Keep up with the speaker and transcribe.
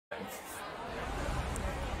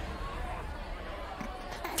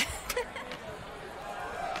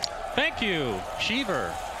Thank you,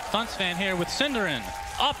 Sheever. Stunts fan here with Cinderin.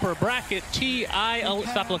 Upper bracket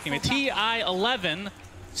stop looking at TI-11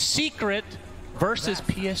 Secret versus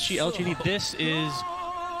PSG.LGD. This is...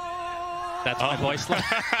 That's my voice. All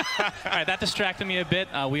right, that distracted me a bit.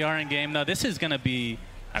 We are in game now. This is going to be...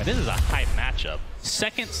 this is a hype matchup.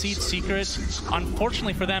 Second seed Secret,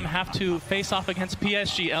 unfortunately for them, have to face off against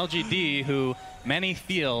PSG.LGD, who many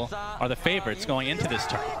feel are the favorites going into this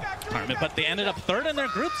tournament, but they ended up third in their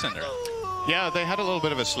group, Cinder. Yeah, they had a little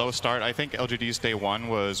bit of a slow start. I think LGD's day one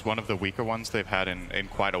was one of the weaker ones they've had in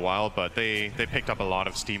quite a while, but they picked up a lot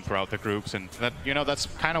of steam throughout the groups, and that, you know, that's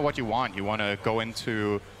kind of what you want. You want to go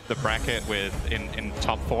into the bracket in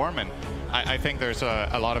top form, and I think there's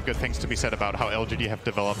a lot of good things to be said about how LGD have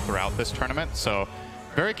developed throughout this tournament. So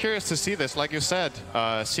very curious to see this. Like you said,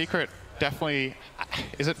 Secret definitely,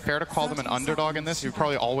 is it fair to call them an underdog in this? You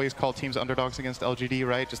probably always call teams underdogs against LGD,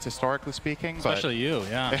 right? Just historically speaking. Especially you,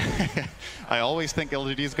 yeah. I always think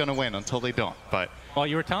LGD is going to win until they don't. But well,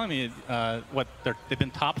 you were telling me they've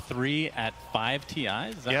been top 3 at 5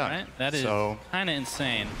 TIs. Is that right? That is kind of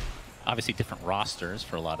insane. Obviously, different rosters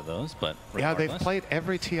for a lot of those, but regardless. Yeah, they've played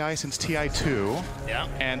every TI since TI2. Yeah.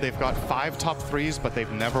 And they've got 5 top 3s, but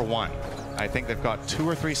they've never won. I think they've got 2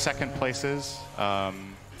 or 3 second places.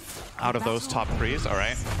 Out of those top 3s, all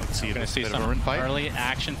right. Let's see. Going to see some early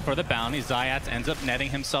action for the bounty. Zayat ends up netting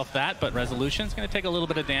himself that, but Resolution's going to take a little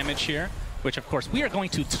bit of damage here, which, of course, we are going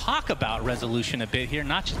to talk about Resolution a bit here,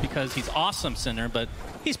 not just because he's awesome, Cinder, but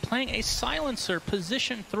he's playing a Silencer,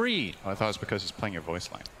 position 3. Oh, I thought it was because he's playing your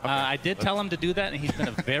voice line. Okay. I did tell him to do that, and he's been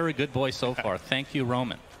a very good voice so far. Thank you,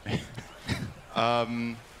 Roman.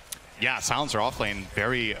 Yeah, Silencer offlane,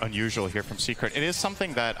 very unusual here from Secret. It is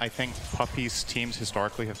something that I think Puppy's teams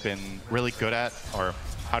historically have been really good at, or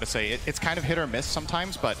how to say, it's kind of hit or miss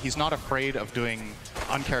sometimes, but he's not afraid of doing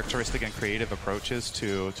uncharacteristic and creative approaches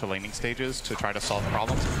to laning stages to try to solve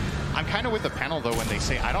problems. I'm kind of with the panel, though, when they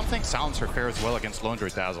say, I don't think Silencer fares well against Lone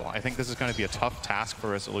Druid Dazzle. I think this is going to be a tough task for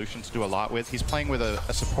Resolution to do a lot with. He's playing with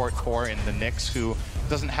a support core in the Nyx who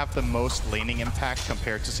doesn't have the most laning impact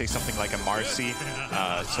compared to, say, something like a Marcy.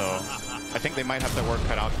 So I think they might have their work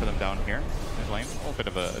cut out for them down here in lane. A little bit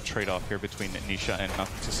of a trade-off here between Nisha and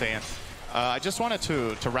Nothing to Say. I just wanted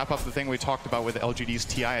to wrap up the thing we talked about with LGD's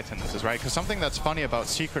TI attendances, right? Because something that's funny about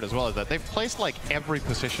Secret as well is that they've placed like every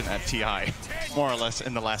position at TI, more or less,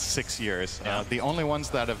 in the last 6 years. Yeah. The only ones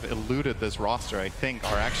that have eluded this roster, I think,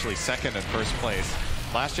 are actually second and first place.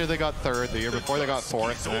 Last year they got third, the year before they got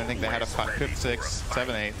fourth, and I think they had a fifth, sixth,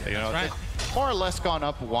 seventh, eighth. You know, right. More or less gone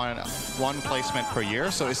up one placement per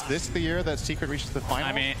year. So is this the year that Secret reaches the finals?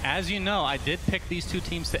 I mean, as you know, I did pick these two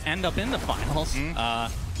teams to end up in the finals,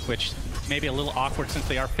 which may be a little awkward since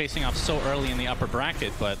they are facing off so early in the upper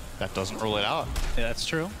bracket, but that doesn't rule it out. Yeah, that's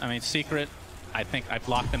true. I mean, Secret, I think I've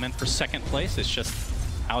locked them in for second place. It's just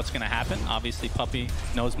how it's going to happen. Obviously, Puppy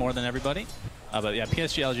knows more than everybody. But yeah,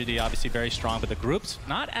 PSG.LGD obviously very strong, but the groups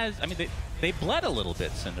not as, I mean, they bled a little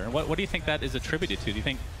bit, Cinder. What do you think that is attributed to? Do you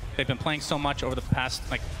think they've been playing so much over the past,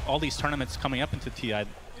 like all these tournaments coming up into TI,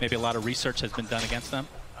 maybe a lot of research has been done against them?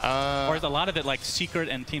 Or is a lot of it like Secret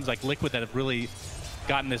and teams like Liquid that have really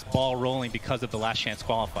gotten this ball rolling because of the last chance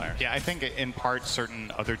qualifier? Yeah, I think in part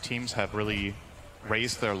certain other teams have really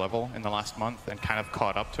raised their level in the last month and kind of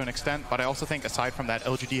caught up to an extent. But I also think aside from that,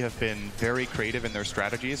 LGD have been very creative in their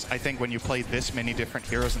strategies. I think when you play this many different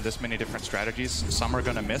heroes and this many different strategies, some are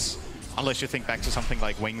going to miss. Unless you think back to something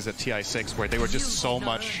like Wings at TI6, where they were just so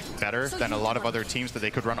much better than a lot of other teams that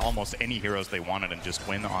they could run almost any heroes they wanted and just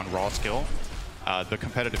win on raw skill. The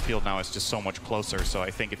competitive field now is just so much closer, so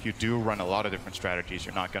I think if you do run a lot of different strategies,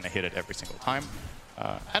 you're not going to hit it every single time.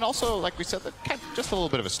 And also, like we said, just a little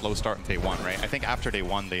bit of a slow start in day one, right? I think after day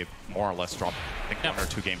one, they more or less dropped, I think, 1 or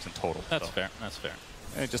 2 games in total. That's fair, that's fair.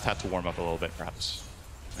 They just had to warm up a little bit, perhaps.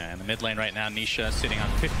 And in the mid lane right now, Nisha sitting on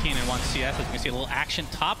 15 and 1 CS. As you can see, a little action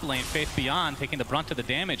top lane. Faith Beyond taking the brunt of the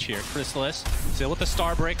damage here. Chrysalis still with the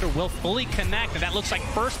Starbreaker, will fully connect, and that looks like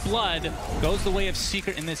first blood goes the way of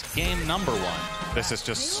Secret in this game #1. This is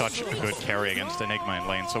just such a good carry against Enigma in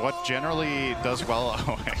lane. So what generally does well...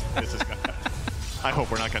 Oh, this is gonna... I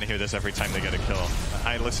hope we're not going to hear this every time they get a kill.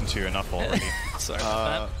 I listened to you enough already. Sorry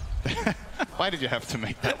about that. Why did you have to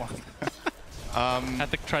make that one?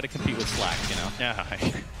 Had to try to compete with Slack, you know?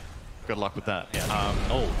 Yeah. Good luck with that.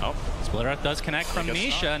 Yeah. Splitter does connect from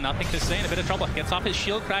Nisha. Nothing to say, in a bit of trouble. Gets off his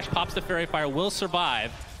shield crash, pops the Fairy Fire, will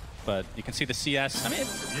survive. But you can see the CS. I mean,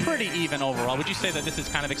 it's pretty even overall. Would you say that this is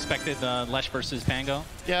kind of expected, Lesh versus Pango?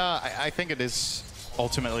 Yeah, I think it is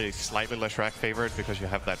ultimately slightly Leshrac favored because you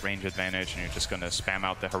have that range advantage and you're just going to spam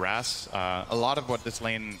out the harass. A lot of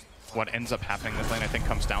what ends up happening in this lane, I think,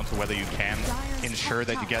 comes down to whether you can ensure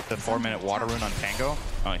that you get the 4-minute water rune on Pango.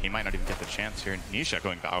 He might not even get the chance here. Nisha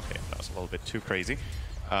going back. Okay, that was a little bit too crazy.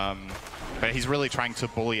 But he's really trying to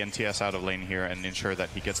bully NTS out of lane here and ensure that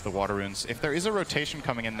he gets the water runes. If there is a rotation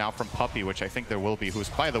coming in now from Puppey, which I think there will be, who's,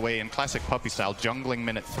 by the way, in classic Puppey style, jungling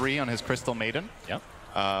minute 3 on his Crystal Maiden. Yep.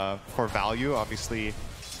 For value, obviously.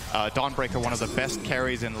 Dawnbreaker, one of the best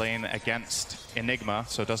carries in lane against Enigma,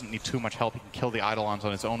 so doesn't need too much help. He can kill the Eidolons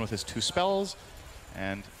on his own with his 2 spells.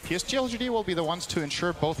 And PSG.LGD will be the ones to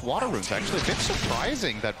ensure both water runes. Actually, a bit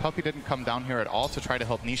surprising that Puppey didn't come down here at all to try to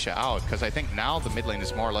help Nisha out, because I think now the mid lane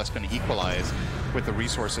is more or less going to equalize with the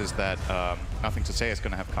resources that Nothing to Say is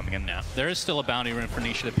going to have coming in now. There is still a bounty rune for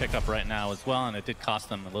Nisha to pick up right now as well, and it did cost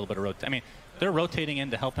them a little bit of rotation. I mean, they're rotating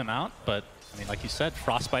in to help him out, but I mean, like you said,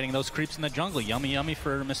 frostbiting those creeps in the jungle. Yummy, yummy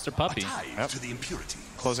for Mr. Puppey. Yep.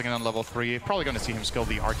 Closing in on level 3. Probably going to see him skill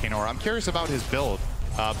the Arcane Aura. I'm curious about his build.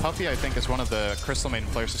 Puppey, I think, is one of the Crystal Maiden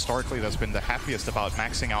players historically that's been the happiest about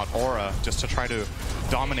maxing out Aura just to try to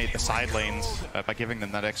dominate the side lanes by giving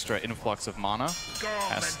them that extra influx of mana.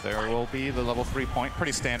 As there will be the level 3 point.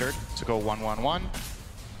 Pretty standard to go 1-1-1.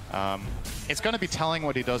 It's going to be telling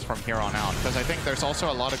what he does from here on out, because I think there's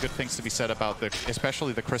also a lot of good things to be said about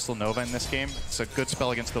especially the Crystal Nova in this game. It's a good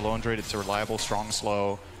spell against the Lone Druid. It's a reliable, strong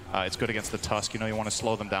slow. It's good against the Tusk. You know, you want to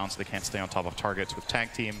slow them down so they can't stay on top of targets with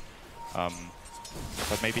Tag Team.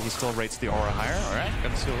 But maybe he still rates the aura higher. All right,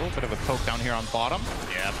 gonna see a little bit of a poke down here on bottom.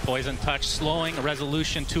 Yeah, Poison Touch slowing a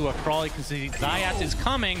resolution to a crawl. You can see Zayat is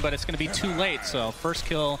coming, but it's gonna be too late. So first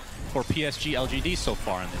kill for PSG.LGD so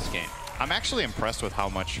far in this game. I'm actually impressed with how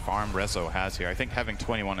much farm Rezo has here. I think having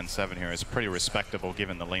 21 and 7 here is pretty respectable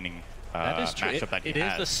given the laning matchup that he has. It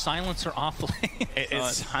is the silencer off lane.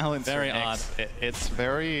 It's silencer. Very odd. It's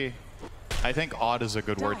very, I think odd is a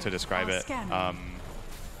good word to describe it.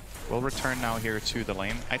 We'll return now here to the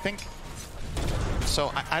lane. I think, so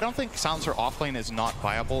I don't think silencer off lane is not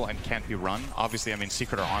viable and can't be run. Obviously, I mean,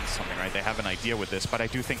 Secret are on something, right? They have an idea with this, but I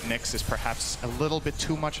do think Nyx is perhaps a little bit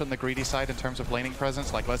too much on the greedy side in terms of laning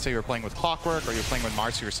presence. Like, let's say you're playing with Clockwork or you're playing with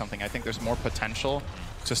Marcy or something. I think there's more potential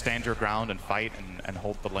to stand your ground and fight and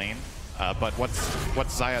hold the lane. But what's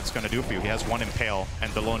Zayat's going to do for you? He has 1 Impale,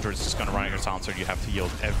 and the Lone Druid is just going to run your silencer, and you have to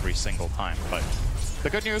yield every single time. But the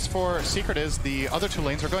good news for Secret is the other 2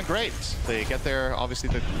 lanes are going great. They get there, obviously,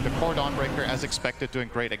 the core Dawnbreaker, as expected, doing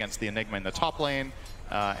great against the Enigma in the top lane.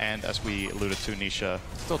 And as we alluded to, Nisha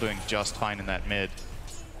still doing just fine in that mid.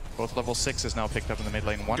 Both level 6 is now picked up in the mid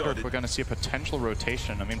lane. Wonder if we're going to see a potential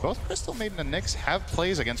rotation. I mean, both Crystal Maiden and Nyx have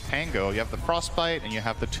plays against Pango. You have the Frostbite, and you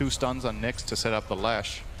have the 2 stuns on Nyx to set up the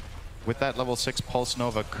Lesh. With that level 6 Pulse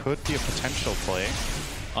Nova could be a potential play.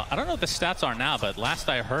 I don't know what the stats are now, but last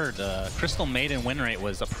I heard, Crystal Maiden win rate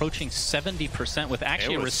was approaching 70% with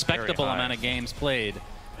actually a respectable amount of games played.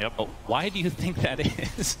 Yep. But why do you think that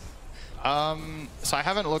is? So I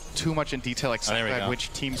haven't looked too much in detail except at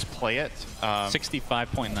which teams play it.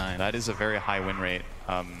 65.9. That is a very high win rate.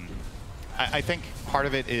 I think part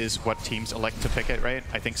of it is what teams elect to pick it, right?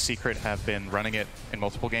 I think Secret have been running it in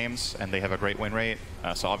multiple games, and they have a great win rate.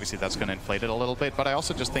 So obviously that's going to inflate it a little bit. But I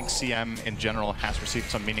also just think CM in general has received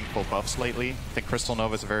some meaningful buffs lately. I think Crystal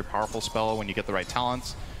Nova is a very powerful spell when you get the right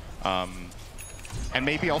talents. And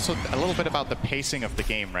maybe also a little bit about the pacing of the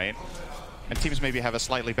game, right? And teams maybe have a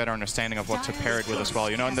slightly better understanding of what to pair it with as well.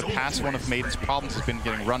 You know, in the past, one of Maiden's problems has been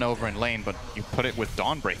getting run over in lane, but you put it with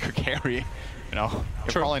Dawnbreaker carry. You know,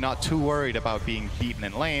 you're probably not too worried about being beaten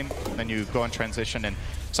in lane. And then you go in transition, and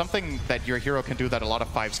something that your hero can do that a lot of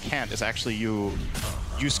 5s can't is actually you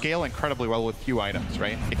scale incredibly well with few items,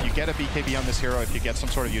 right? If you get a BKB on this hero, if you get some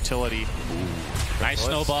sort of utility. Nice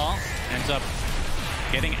snowball. Ends up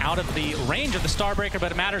getting out of the range of the Starbreaker, but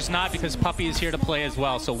it matters not because Puppey is here to play as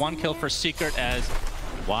well. So 1 kill for Secret as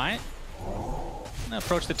Wyatt.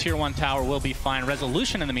 Approach the tier 1 tower will be fine.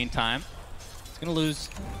 Resolution in the meantime. It's going to lose.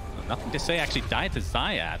 Nothing to Say actually died to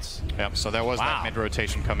Zayats. Yep, so there was that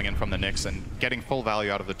mid-rotation coming in from the Nyx and getting full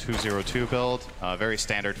value out of the 2-0-2 build. Very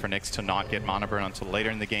standard for Nyx to not get mana burn until later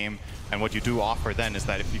in the game. And what you do offer then is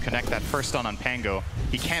that if you connect that first stun on Pango,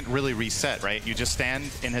 he can't really reset, right? You just stand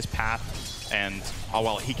in his path and, oh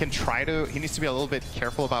well, he needs to be a little bit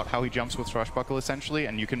careful about how he jumps with Swashbuckle essentially,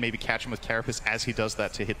 and you can maybe catch him with Carapace as he does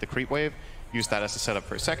that to hit the creep wave. Use that as a setup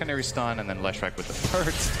for a secondary stun, and then Leshrac with the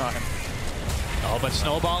 3rd stun. Oh, but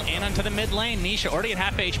Snowball in onto the mid lane. Nisha already at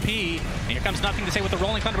half HP. And here comes Nothing to Say with the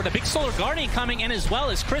Rolling Thunder, but a big Solar Guardian coming in as well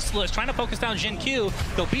as Crystal is trying to focus down Jin Q.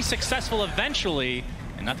 They'll be successful eventually,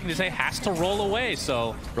 and Nothing to Say has to roll away.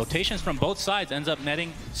 So rotations from both sides ends up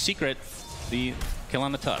netting Secret the kill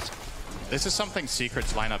on the Tusk. This is something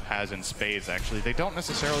Secret's lineup has in spades, actually. They don't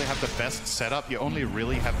necessarily have the best setup. You only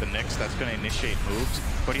really have the Nyx that's going to initiate moves,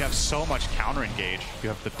 but you have so much counter-engage. You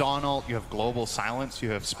have the Dawn ult, you have Global Silence, you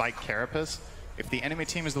have Spike Carapace. If the enemy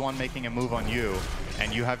team is the one making a move on you,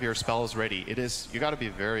 and you have your spells ready, you got to be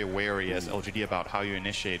very wary as LGD about how you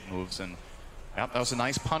initiate moves. And yep, that was a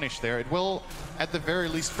nice punish there. It will, at the very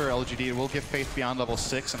least for LGD, it will give Faith beyond level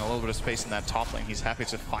 6 and a little bit of space in that top lane. He's happy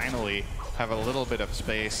to finally have a little bit of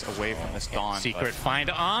space away from this Dawn. Secret find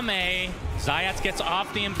Ame. Zayats gets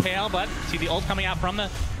off the Impale, but see the ult coming out from the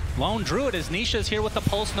Lone Druid as Nisha's here with the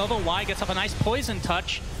Pulse Nova. Y gets up a nice poison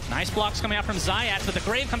touch. Nice blocks coming out from Zayat, but the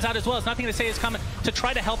Grave comes out as well. It's nothing to say is coming to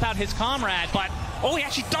try to help out his comrade, but oh, he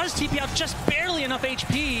actually does TP out just barely enough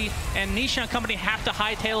HP, and Nisha and company have to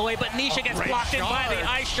hightail away, but Nisha gets blocked in by the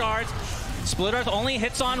Ice Shards. Split Earth only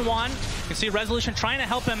hits on one. You can see Resolution trying to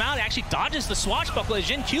help him out. He actually dodges the swashbuckler.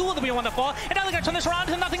 Jin Q will be the one to fall. And now they're going to turn this around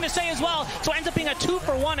to nothing to say as well. So it ends up being a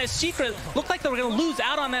 2-for-1 as Secret looked like they were going to lose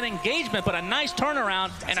out on that engagement, but a nice turnaround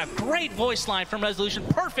and a great voice line from Resolution.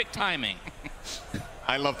 Perfect timing.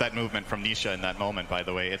 I love that movement from Nisha in that moment, by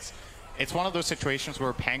the way. It's one of those situations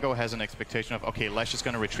where Pango has an expectation of, okay, Lesh is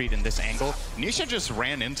going to retreat in this angle. Nisha just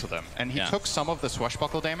ran into them, and he took some of the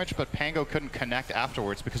swashbuckle damage, but Pango couldn't connect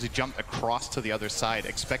afterwards because he jumped across to the other side,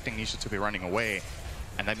 expecting Nisha to be running away.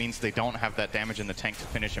 And that means they don't have that damage in the tank to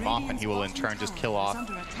finish him off, and he will in turn just kill off,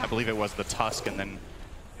 I believe it was the Tusk, and then,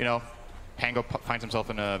 you know, Pango finds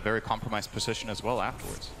himself in a very compromised position as well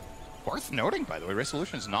afterwards. Worth noting, by the way,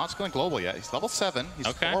 Resolution is not skilling global yet. He's level 7. He's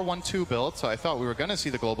 4-1-2 build, so I thought we were going to see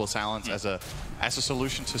the global silence as a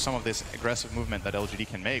solution to some of this aggressive movement that LGD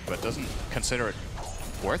can make, but doesn't consider it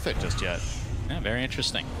worth it just yet. Yeah, very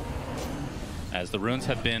interesting. As the runes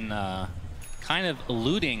have been kind of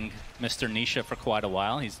eluding Mr. Nisha for quite a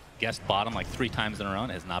while. He's guessed bottom like 3 times in a row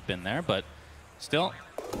and has not been there, but still,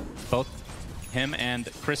 both him and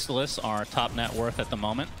Crystallis are top net worth at the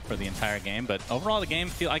moment for the entire game. But overall, the game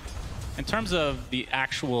feel like, in terms of the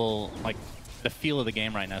actual, like, the feel of the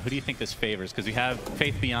game right now, who do you think this favors? Because we have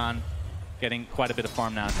Faith Beyond getting quite a bit of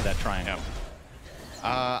farm now into that triangle.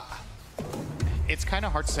 It's kind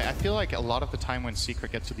of hard to say. I feel like a lot of the time when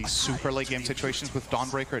Secret gets to these super late game situations with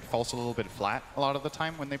Dawnbreaker, it falls a little bit flat a lot of the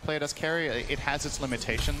time when they play it as carry. It has its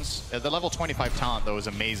limitations. The level 25 talent, though, is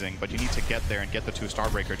amazing, but you need to get there and get the 2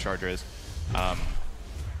 Starbreaker chargers.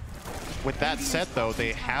 With that said, though,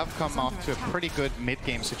 they have come off to a pretty good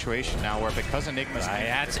mid-game situation now where because Enigma's...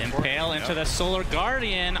 Zayats Impale into the Solar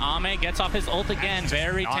Guardian. Ame gets off his ult again.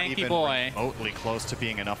 Very tanky boy. Remotely close to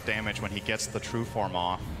being enough damage when he gets the true form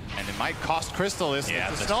off. And it might cost Crystallis.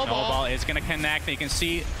 Yeah, the snowball is going to connect. You can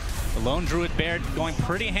see the Lone Druid Bear going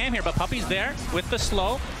pretty ham here, but Puppey's there with the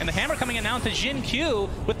slow. And the hammer coming in now into Jin Q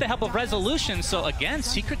with the help of Resolution. So again,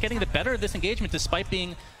 Secret getting the better of this engagement despite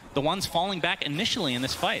being the ones falling back initially in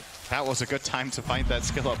this fight. That was a good time to find that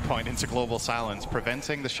skill up point into Global Silence,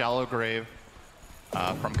 preventing the Shallow Grave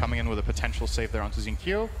from coming in with a potential save there onto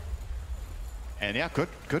Xingqiu. And yeah,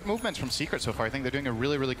 good movements from Secret so far. I think they're doing a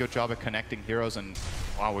really, really good job at connecting heroes. And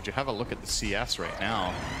wow, would you have a look at the CS right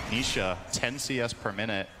now? Nisha, 10 CS per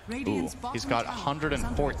minute. Ooh, he's got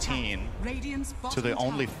 114 to the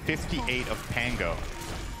only 58 of Pango.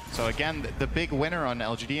 So again, the big winner on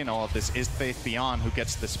LGD in all of this is Faith Beyond, who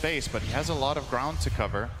gets the space, but he has a lot of ground to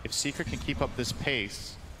cover. If Secret can keep up this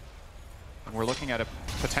pace, we're looking at a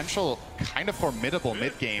potential kind of formidable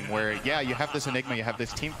mid-game where, yeah, you have this Enigma, you have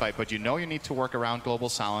this team fight, but you know you need to work around Global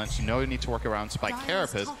Silence, you know you need to work around Spike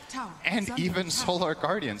Carapace, and even Solar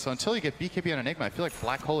Guardian. So until you get BKB on Enigma, I feel like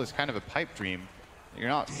Black Hole is kind of a pipe dream. You're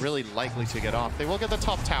not really likely to get off. They will get the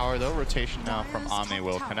top tower, though. Rotation now from Ame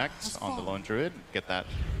will connect on the Lone Druid. Get that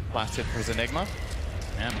last hit for his Enigma.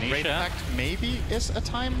 And Great Impact maybe is a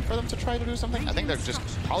time for them to try to do something. I think they're just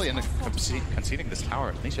probably end up conceding this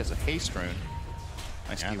tower. Nisha has a haste rune.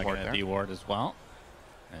 Nice D-ward there. D-ward as well.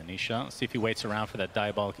 And Nisha, let's see if he waits around for that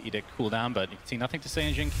Diabolic Edict cooldown, but you can see nothing to say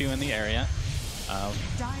in Jin Q in the area.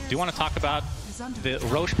 Do you want to talk about the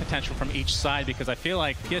Roche potential from each side? Because I feel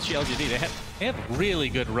like PSG.LGD, they have really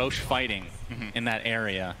good Roche fighting in that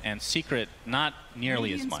area, and Secret not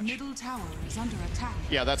nearly as much.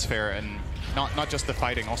 Yeah, that's fair, and not just the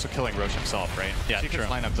fighting, also killing Roche himself, right? Yeah,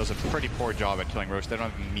 Secret's lineup does a pretty poor job at killing Roche. They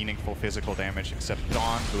don't have meaningful physical damage except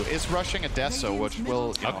Dawn, who is rushing a Deso, which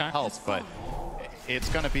will help, but it's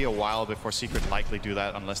going to be a while before Secret likely do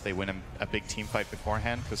that unless they win a big team fight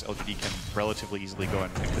beforehand, because LGD can relatively easily go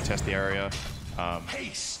and contest the area.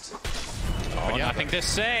 Haste. Oh, yeah, nothing to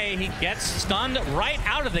say. He gets stunned right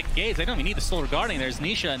out of the gates. They don't even need the Solar Guardian. There's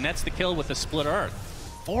Nisha, nets the kill with the Split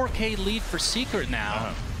Earth. 4K lead for Secret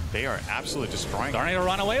now. They are absolutely destroying. Starting to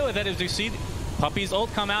run away with it, as you see Puppy's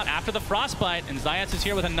ult come out after the Frostbite, and Zayats is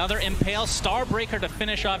here with another Impale Starbreaker to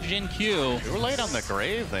finish off Jin Q. You were late on the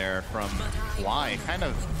grave there from Y. Kind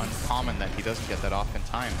of uncommon that he doesn't get that off in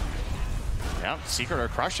time. Yeah, Secret are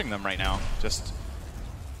crushing them right now. Just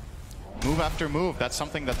move after move. That's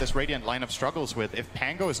something that this Radiant lineup struggles with. If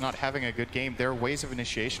Pango is not having a good game, there are ways of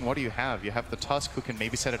initiation. What do you have? You have the Tusk who can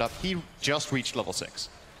maybe set it up. He just reached level 6.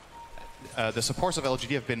 The supports of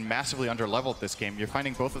LGD have been massively under-leveled this game. You're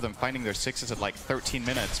finding both of them finding their 6s at like 13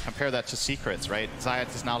 minutes. Compare that to Secrets, right?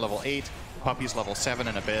 Zayat is now level 8, Puppy's level 7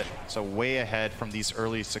 and a bit, so way ahead from these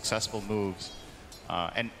early successful moves.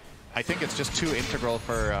 And I think it's just too integral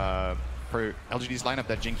for LGD's lineup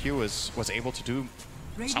that Jin Q was able to do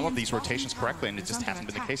some of these rotations correctly, and it just hasn't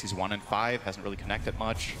been the case. He's 1 and 5, hasn't really connected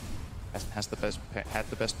much, hasn't had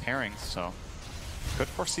the best pairings, so could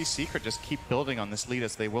foresee Secret just keep building on this lead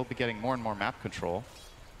as they will be getting more and more map control.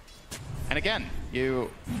 And again, you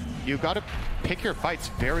got to pick your fights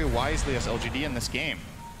very wisely as LGD in this game.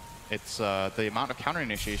 It's the amount of counter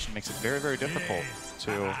initiation makes it very, very difficult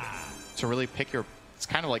to really pick your. It's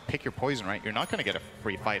kind of like pick your poison, right? You're not going to get a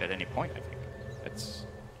free fight at any point. I think it's.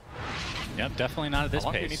 Yep, definitely not at this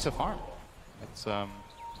pace. pace. You need to farm. It's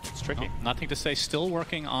tricky. Well, nothing to say. Still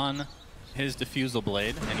working on his Diffusal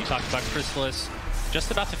Blade, and you talked about Chrysalis. Just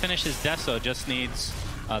about to finish his Deso, just needs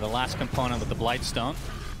the last component with the Blightstone.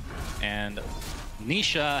 And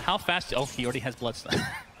Nisha, how fast? Oh, he already has Bloodstone.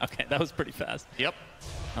 Okay, that was pretty fast. Yep.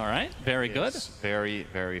 All right, very good. Very,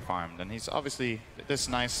 very farmed. And he's obviously this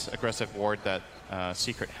nice aggressive ward that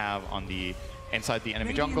Secret have on the inside the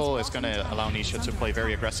enemy jungle is going to allow Nisha to play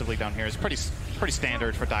very aggressively down here. It's pretty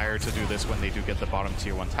standard for Dire to do this when they do get the bottom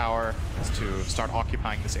tier 1 tower, is to start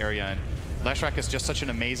occupying this area. And Leshrac is just such an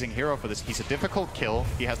amazing hero for this. He's a difficult kill.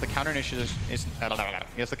 He has the counter initiations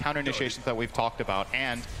that we've talked about,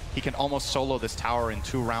 and he can almost solo this tower in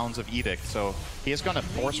 2 rounds of Edict. So he is going to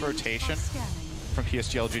force rotation from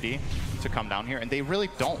PSG.LGD to come down here, and they really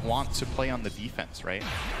don't want to play on the defense, right?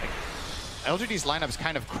 Like, LGD's lineup is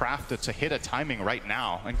kind of crafted to hit a timing right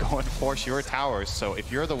now and go and force your towers. So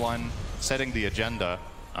if you're the one setting the agenda,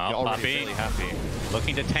 you're already really happy.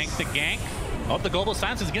 Looking to tank the gank. Oh, the Global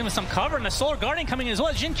Silence is giving him some cover, and the Solar Guardian coming in as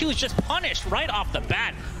well. Jin Q is just punished right off the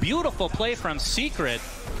bat. Beautiful play from Secret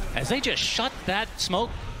as they just shut that smoke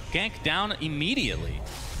gank down immediately.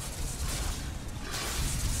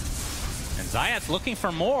 And Zayat's looking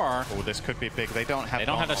for more. Oh, this could be big. They don't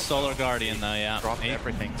have a Solar Guardian though, yeah. Dropped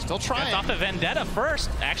everything. Still trying. Gets off the Vendetta first.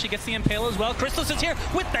 Actually gets the Impale as well. Chrysalis is here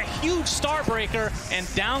with the huge Starbreaker, and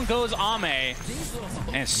down goes Ame.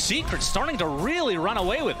 And Secret starting to really run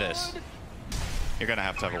away with this. You're going to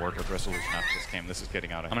have a word with Resolution after this game. This is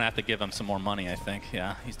getting out of hand. I'm going to have to give him some more money, I think.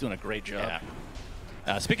 Yeah, he's doing a great job.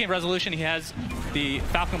 Yeah. Speaking of Resolution, he has the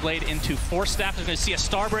Falcon Blade into Force Staff. We're going to see a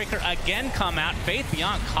Starbreaker again come out. Faith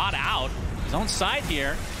Beyond caught out. His own side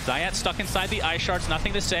here. Zayat stuck inside the Ice Shards.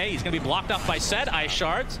 Nothing to say. He's going to be blocked off by said Ice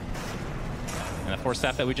Shards. And the Force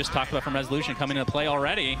Staff that we just talked about from Resolution coming into play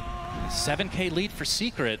already. 7K lead for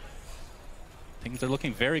Secret. Things are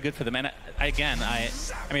looking very good for them. And again, I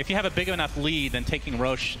mean, if you have a big enough lead, then taking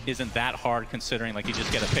Roche isn't that hard, considering like you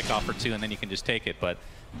just get a pick off or 2 and then you can just take it. But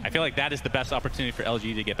I feel like that is the best opportunity for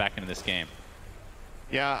LG to get back into this game.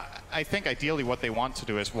 Yeah, I think ideally what they want to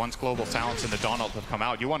do is once Global Silence and the Donald have come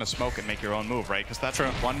out, you want to smoke and make your own move, right? Because that's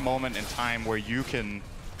one moment in time where you can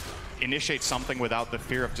initiate something without the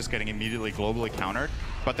fear of just getting immediately globally countered.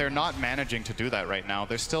 But they're not managing to do that right now.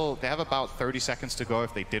 They have about 30 seconds to go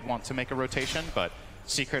if they did want to make a rotation, but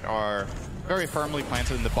Secret are very firmly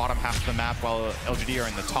planted in the bottom half of the map while LGD are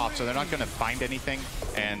in the top, so they're not going to find anything,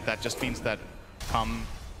 and that just means that come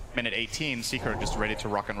minute 18, Secret are just ready to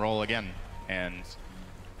rock and roll again. And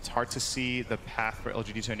it's hard to see the path for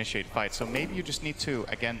LGD to initiate fights, so maybe you just need to,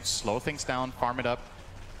 again, slow things down, farm it up.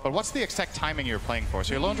 But what's the exact timing you're playing for?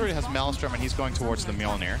 So your Lone Druid has Maelstrom and he's going towards the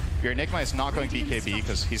Mjolnir. Your Enigma is not going BKB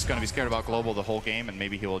because he's going to be scared about Global the whole game, and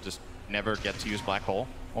maybe he will just never get to use Black Hole,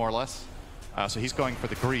 more or less. So he's going for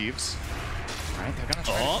the Greaves. All right, they're going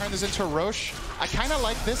to try to turn this into a Roche. I kind of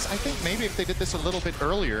like this. I think maybe if they did this a little bit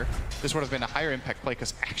earlier, this would have been a higher impact play,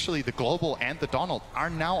 because actually the Global and the Donald are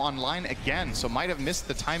now online again, so might have missed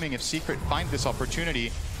the timing if Secret find this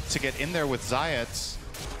opportunity to get in there with Zayat.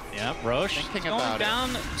 Yep, Roche thinking going about down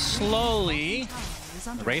slowly.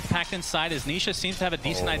 The Wraith packed inside as Nisha seems to have a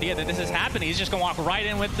decent idea that this is happening. He's just going to walk right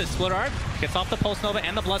in with the Split Art. Gets off the Pulse Nova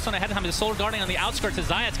and the Bloodstone ahead of time. The Solar Guardian on the outskirts as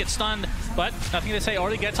Zayats gets stunned, but nothing to say.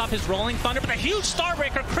 Already gets off his Rolling Thunder, but a huge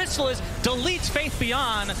Starbreaker. Crystallis deletes Faith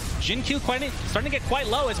Beyond. Jin-Q starting to get quite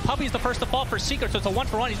low as Puppey's the first to fall for Secret, so it's a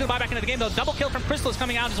 1-for-1. He's going to buy back into the game, though. Double kill from Crystallis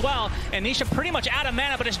coming out as well, and Nisha pretty much out of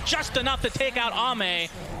mana, but it's just enough to take out Ame.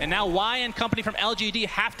 And now Y and company from LGD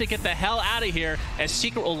have to get the hell out of here, as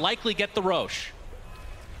Secret will likely get the Roche.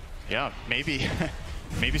 Yeah, maybe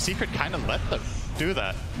Secret kind of let them do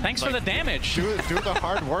that. Thanks for the damage. Do the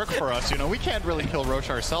hard work for us. You know, we can't really kill Roche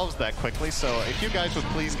ourselves that quickly, so if you guys would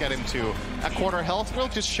please get him to a quarter health, we'll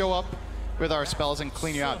just show up with our spells and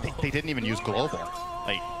clean you out. They didn't even use Global.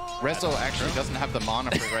 Like, Rezo actually doesn't have the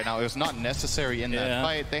mana for it right now. It was not necessary in that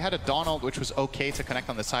fight. They had a Donald, which was okay to connect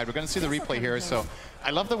on the side. We're going to see the replay here, so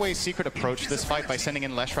I love the way Secret approached this fight by sending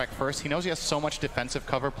in Leshrac first. He knows he has so much defensive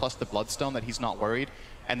cover plus the Bloodstone that he's not worried,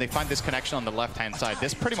 and they find this connection on the left-hand side.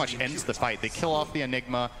 This pretty much ends the fight. They kill off the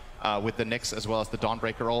Enigma with the Nyx as well as the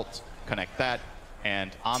Dawnbreaker ult, connect that,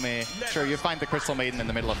 and Ame, sure, you find the Crystal Maiden in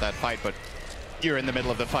the middle of that fight, but you're in the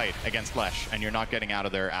middle of the fight against Lesh, and you're not getting out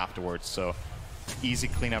of there afterwards, so easy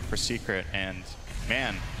cleanup for Secret. And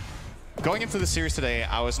man, going into the series today,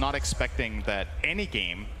 I was not expecting that any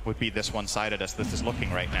game would be this one-sided as this is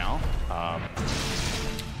looking right now.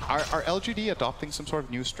 Are LGD adopting some sort of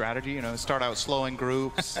new strategy? You know, start out slow in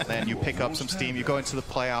groups, then you pick up some steam, you go into the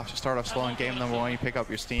playoffs, you start off slow in game number 1, you pick up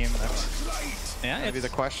your steam. That's maybe the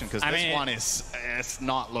question, because this one is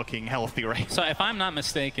not looking healthy right now. So if I'm not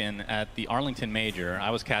mistaken, at the Arlington Major, I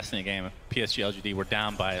was casting a game of PSG.LGD. We're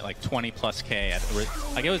down by like 20+ K.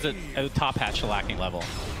 Like, it was a top hat shellacking level.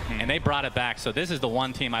 And they brought it back, so this is the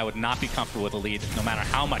one team I would not be comfortable with a lead, no matter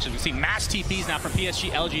how much. As we see mass TPs now from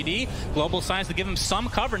PSG.LGD. Global Science to give him some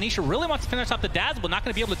cover. Nisha really wants to finish off the Dazzle, but not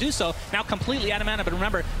going to be able to do so. Now completely out of mana, but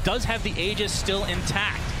remember, does have the Aegis still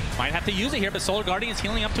intact. Might have to use it here, but Solar Guardian is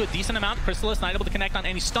healing up to a decent amount. Crystallis not able to connect on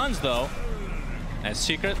any stuns, though. As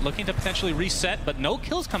Secret looking to potentially reset, but no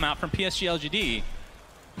kills come out from PSG.LGD.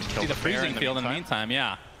 See the freezing field in the meantime,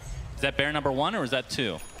 yeah. Is that bear number 1 or is that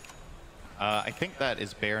 2? I think that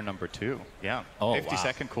is bear number 2. Yeah. Oh,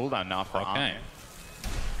 50-second cooldown now for Ame.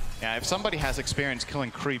 Yeah, if somebody has experience killing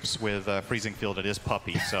creeps with freezing field, it is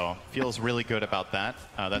Puppey. So feels really good about that.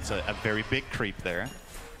 That's a very big creep there.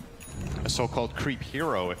 A so-called creep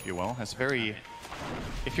hero, if you will. It's very.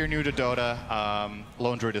 If you're new to Dota,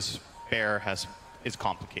 Lone Druid's bear is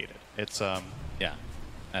complicated. It's yeah.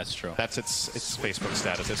 That's true. That's its Facebook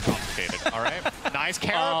status. It's complicated. All right. Nice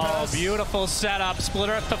Carapace. Oh, beautiful setup. Split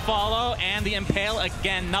Earth to follow, and the Impale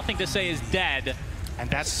again. Nothing to say is dead. And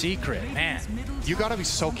that's Secret, man. You got to be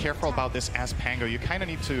so careful about this as Pango. You kind of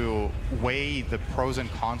need to weigh the pros and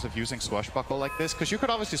cons of using Swashbuckle like this, because you could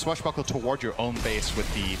obviously Swashbuckle toward your own base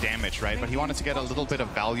with the damage, right? But he wanted to get a little bit of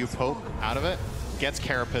value poke out of it. Gets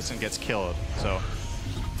Carapace and gets killed. So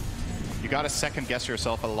you got to second guess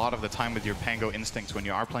yourself a lot of the time with your Pango instincts when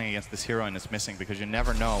you are playing against this hero and it's missing, because you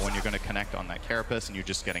never know when you're going to connect on that Carapace and you're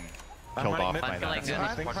just getting killed off by that.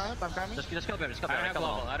 Just kill bear, I have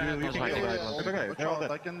global. I don't have global. It's okay. They're all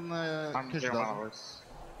dead. I can push them.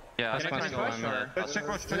 Yeah, let's check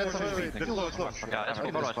Roche. They're close. Yeah, let's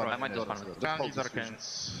go Roche. I might just run. These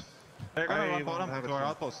Arcans. They're gonna run bottom to our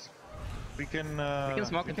outpost. We can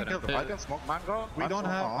smoke into them. I can smoke mango. We don't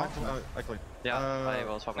have actually. Yeah, I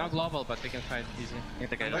will swap. Not global, but we can fight easy.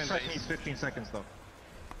 Let's try needs 15 seconds though.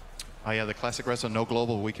 Oh yeah, the classic Rezo, no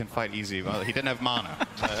global, we can fight easy. Well, he didn't have mana.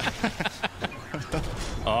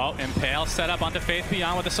 Oh, Impale set up onto Faith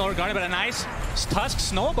Beyond with the Solar Guardian, but a nice Tusk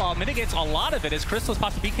Snowball mitigates a lot of it as Crystallis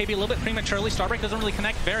pops the BKB a little bit prematurely. Starbreak doesn't really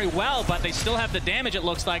connect very well, but they still have the damage, it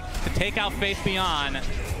looks like, to take out Faith Beyond.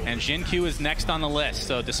 And Jin-Q is next on the list.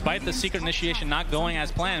 So despite the Secret initiation not going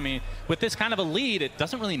as planned, I mean, with this kind of a lead, it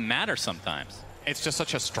doesn't really matter sometimes. It's just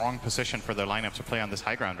such a strong position for their lineup to play on this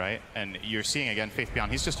high ground, right? And you're seeing, again, Faith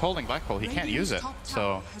Beyond. He's just holding Black Hole. He can't use it.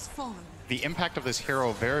 So the impact of this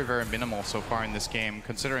hero, very, very minimal so far in this game,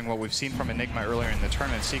 considering what we've seen from Enigma earlier in the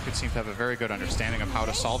tournament. Secret seems to have a very good understanding of how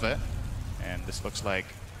to solve it. And this looks like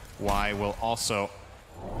Y will also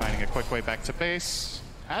finding a quick way back to base.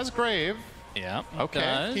 As Grave. Yeah.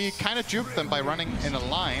 Okay. He kind of juked them by running in a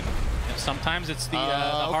line. And sometimes it's the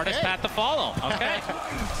hardest path to follow. Okay.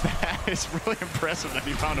 That is really impressive that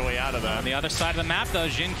he found a way out of that. On the other side of the map, though,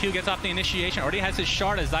 Jin-Q gets off the initiation. Already has his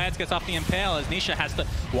shard as Zayats gets off the Impale, as Nisha has to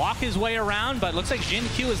walk his way around, but looks like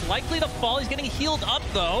Jin-Q is likely to fall. He's getting healed up,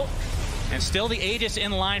 though. And still the Aegis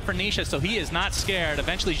in line for Nisha, so he is not scared.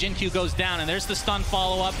 Eventually, Jin-Q goes down, and there's the stun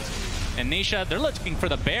follow-up. And Nisha, they're looking for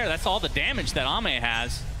the bear. That's all the damage that Ame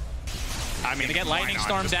has. I mean, gonna get Lightning why not?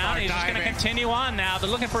 Storm Just down. start He's just gonna diving. continue on now. They're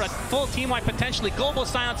looking for a full team wipe potentially. Global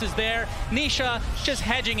Silence is there. Nisha just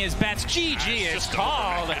hedging his bets. GG is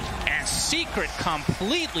called. And Secret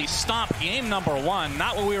completely stomped game number 1.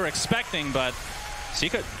 Not what we were expecting, but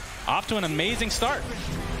Secret off to an amazing start.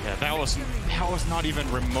 Yeah, that was not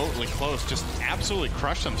even remotely close. Just absolutely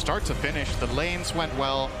crushed them start to finish. The lanes went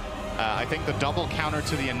well. I think the double counter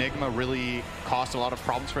to the Enigma really caused a lot of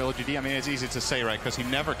problems for LGD. I mean, it's easy to say, right? Because he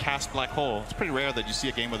never cast Black Hole. It's pretty rare that you see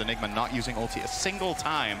a game with Enigma not using ulti a single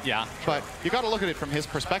time. Yeah. But you got to look at it from his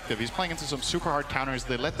perspective. He's playing into some super hard counters.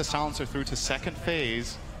 They let the Silencer through to second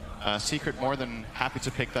phase. Secret more than happy to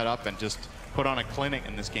pick that up and just put on a clinic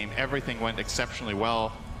in this game. Everything went exceptionally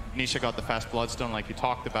well. Nisha got the fast Bloodstone like you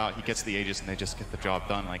talked about. He gets the Aegis and they just get the job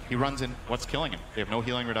done. Like, he runs in, what's killing him? They have no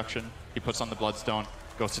healing reduction. He puts on the Bloodstone,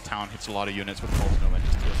 goes to town, hits a lot of units with Pulse Nova and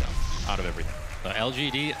just deals out of everything. So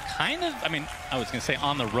LGD kind of, I mean, I was going to say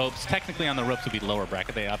on the ropes. Technically on the ropes would be lower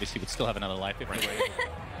bracket. They obviously would still have another life if they were able.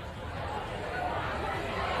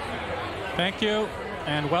 Thank you,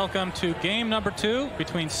 and welcome to game number 2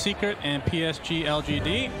 between Secret and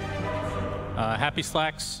PSG.LGD. Happy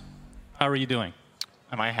Slacks, how are you doing?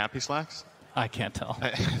 Am I happy, Slacks? I can't tell. I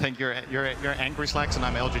think you're angry, Slacks, and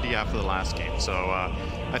I'm LGD after the last game. So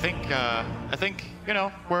I think you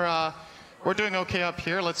know we're doing okay up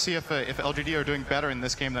here. Let's see if LGD are doing better in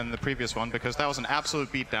this game than the previous one, because that was an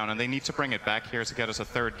absolute beatdown, and they need to bring it back here to get us a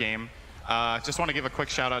 3rd game. Just want to give a quick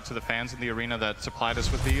shout out to the fans in the arena that supplied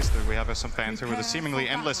us with these. We have some fans here with a seemingly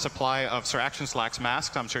endless supply of Sir Action Slacks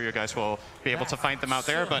masks. I'm sure you guys will be able to find them out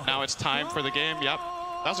there. But now it's time for the game. Yep.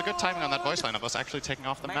 That was a good timing on that voice line of us actually taking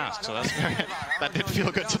off the mask, so that did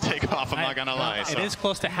feel good to take off, I'm not gonna lie. It is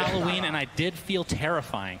close to Halloween, and I did feel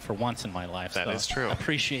terrifying for once in my life. That is true.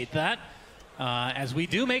 Appreciate that. As we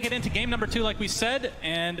do make it into game number 2, like we said,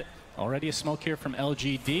 and already a smoke here from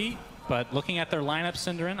LGD, but looking at their lineup,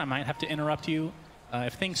 Cinderin, I might have to interrupt you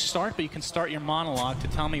if things start, but you can start your monologue to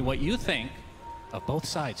tell me what you think of both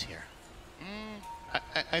sides here.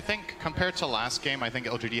 I think compared to last game, I think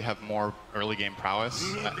LGD have more early game prowess.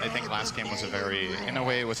 I think last game was in a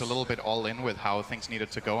way, it was a little bit all in with how things needed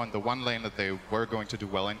to go, and the one lane that they were going to do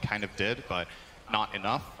well in kind of did, but not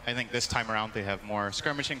enough. I think this time around they have more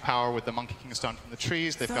skirmishing power with the Monkey King stun from the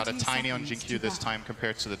trees. They've got a tiny on GQ this time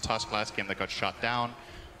compared to the Tusk last game that got shut down.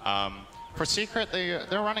 For Secret,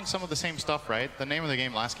 they're running some of the same stuff, right? The name of the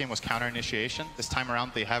game last game was Counter Initiation. This time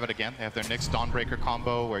around they have it again. They have their Nyx Dawnbreaker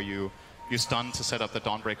combo where you stun to set up the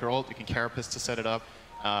Dawnbreaker ult, you can Carapace to set it up.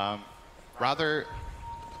 Rather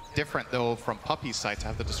different though from Puppy's side to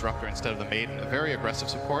have the Disruptor instead of the Maiden. A very aggressive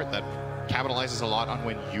support that capitalizes a lot on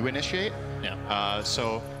when you initiate. Yeah.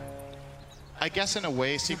 So I guess in a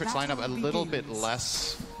way Secret's lineup a little bit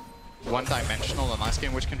less one-dimensional than last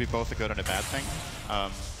game, which can be both a good and a bad thing.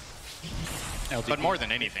 But more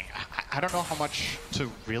than anything, I don't know how much to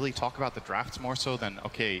really talk about the drafts more so than,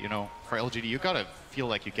 okay, you know, for LGD, you gotta feel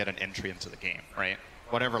like you get an entry into the game, right?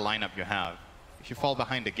 Whatever lineup you have. If you fall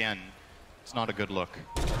behind again, it's not a good look.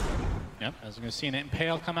 Yep, as we're going to see an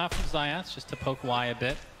Impale come out from Zayats just to poke Y a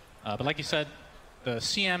bit. But like you said, the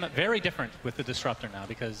CM very different with the Disruptor now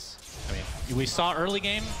because, I mean, we saw early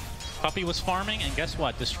game, Puppy was farming, and guess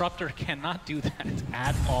what? Disruptor cannot do that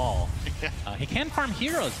at all. He can farm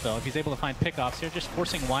heroes, though, if he's able to find pickoffs here, just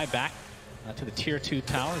forcing Y back to the tier 2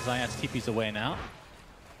 tower. Zayats TP's away now.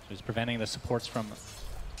 So he's preventing the supports from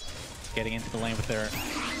getting into the lane with their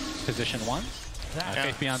position 1.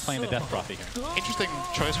 Faith Beyond playing the Death Prophet here. Interesting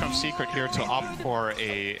choice from Secret here to opt for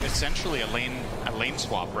essentially a lane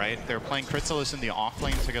swap, right? They're playing Chrysalis in the off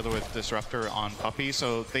lane together with Disruptor on Puppy,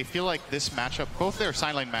 so they feel like this matchup, both their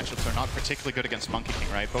side lane matchups are not particularly good against Monkey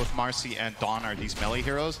King, right? Both Marcy and Dawn are these melee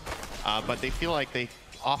heroes, but they feel like they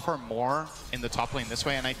offer more in the top lane this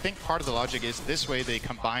way, and I think part of the logic is this way they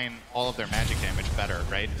combine all of their magic damage better,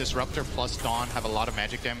 right? Disruptor plus Dawn have a lot of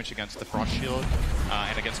magic damage against the Frost Shield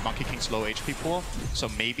and against Monkey King's low HP pool, so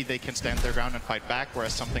maybe they can stand their ground and fight back,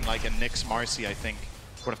 whereas something like a Nyx Marcy, I think,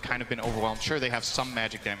 would have kind of been overwhelmed. Sure, they have some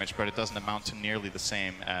magic damage, but it doesn't amount to nearly the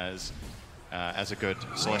same as a good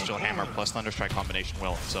Celestial Hammer plus Thunderstrike combination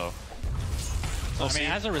will, so... I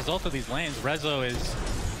mean, as a result of these lanes, Rezo is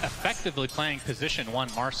effectively playing position 1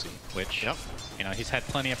 Marcy, which, you know, he's had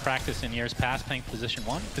plenty of practice in years past playing position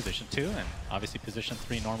 1, position 2, and obviously position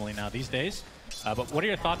 3 normally now these days. But what are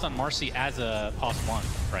your thoughts on Marcy as a POS 1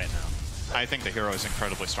 right now? I think the hero is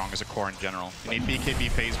incredibly strong as a core in general. You need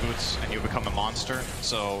BKB phase boots and you become a monster,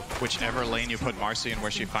 so whichever lane you put Marcy in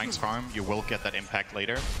where she finds farm, you will get that impact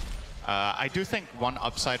later. I do think one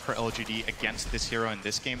upside for LGD against this hero in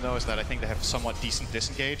this game, though, is that I think they have somewhat decent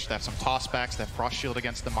disengage. They have some tossbacks, they have Frost Shield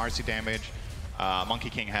against the Marcy damage. Monkey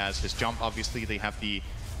King has his jump. Obviously, they have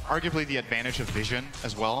arguably the advantage of vision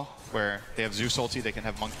as well, where they have Zeus ulti, they can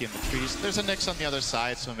have Monkey in the trees. There's a Nyx on the other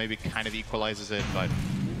side, so maybe kind of equalizes it, but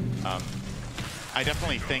I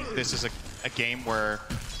definitely think this is a game where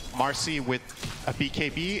Marcy with a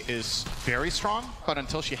BKB is very strong, but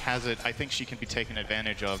until she has it, I think she can be taken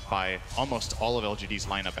advantage of by almost all of LGD's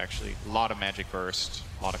lineup, actually. A lot of magic burst,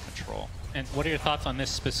 a lot of control. And what are your thoughts on this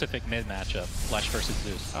specific mid matchup, Lesh versus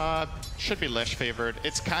Zeus? Should be Lesh favored.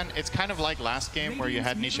 It's kind of like last game where you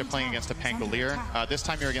had Nisha playing against a Pangolier. This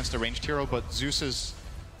time you're against a ranged hero, but Zeus's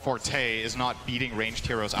forte is not beating ranged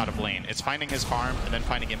heroes out of lane. It's finding his farm and then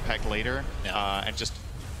finding impact later, and just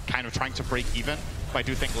kind of trying to break even. But I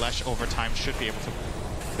do think Lesh over time should be able to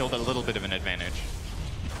build a little bit of an advantage.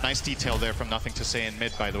 Nice detail there from Nothing to Say in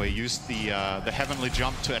mid, by the way. Used the heavenly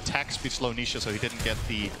jump to attack speed slow Nisha so he didn't get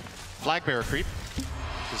the flag bearer creep.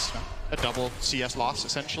 Just a double CS loss,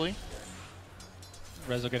 essentially.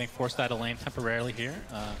 Rezo getting forced out of lane temporarily here.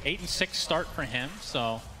 8-6 start for him,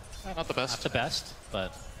 so not the best. Not the best,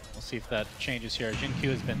 but we'll see if that changes here. Jin Q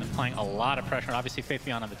has been applying a lot of pressure. Obviously, Faith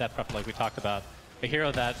Beyond on the death prep, like we talked about. A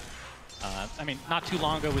hero that, I mean, not too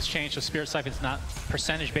long ago was changed, so Spirit Siphon's not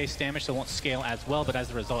percentage-based damage, so it won't scale as well, but as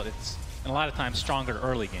a result, it's a lot of times stronger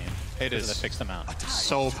early game. It is. That fixed amount.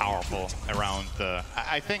 So powerful around the...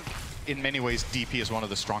 I think in many ways, DP is one of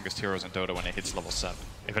the strongest heroes in Dota when it hits level 7.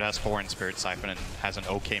 If it has 4 in Spirit Siphon and has an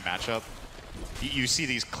okay matchup, you see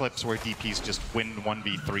these clips where DPs just win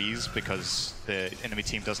 1v3s because the enemy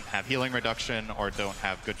team doesn't have healing reduction or don't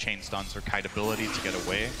have good chain stuns or kite ability to get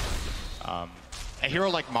away. A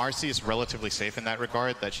hero like Marcy is relatively safe in that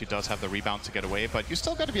regard, that she does have the rebound to get away, but you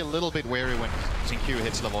still got to be a little bit wary when Zinq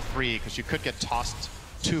hits level 3 because you could get tossed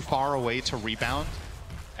too far away to rebound,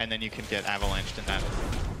 and then you can get avalanched in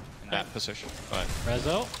that position. But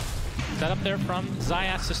Rezo set up there from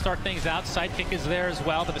Zayas to start things out. Sidekick is there as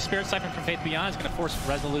well, but the Spirit Siphon from Faith Beyond is going to force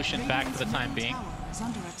Resolution back for the time being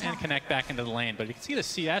and connect back into the lane. But you can see the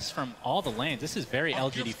CS from all the lanes. This is very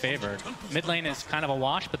LGD favored. Mid lane is kind of a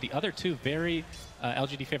wash, but the other two very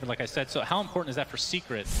LGD favored, like I said. So how important is that for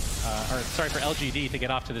Secret, for LGD to get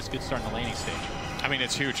off to this good start in the laning stage? I mean,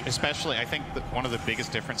 it's huge, especially I think that one of the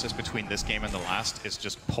biggest differences between this game and the last is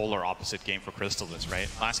just polar opposite game for Crystallis, right?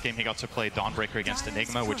 Last game he got to play Dawnbreaker against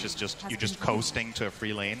Enigma, which is just, you're just coasting to a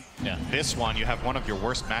free lane. Yeah. This one, you have one of your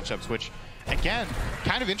worst matchups, which, again,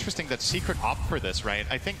 kind of interesting that Secret opt for this, right?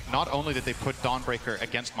 I think not only did they put Dawnbreaker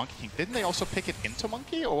against Monkey King, didn't they also pick it into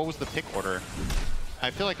Monkey, or what was the pick order?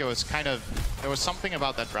 I feel like it was kind of, there was something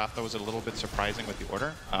about that draft that was a little bit surprising with the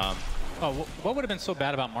order. What would have been so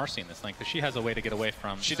bad about Marcy in this lane? Because she has a way to get away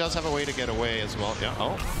from... She does have a way to get away as well. Yeah.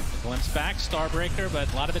 Oh. Glimpse back, Starbreaker,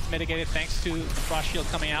 but a lot of it's mitigated thanks to the Frost Shield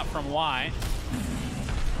coming out from Y.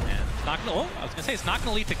 And it's not gonna, I was going to say it's not going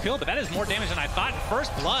to lead to kill, but that is more damage than I thought.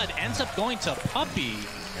 First Blood ends up going to Puppey.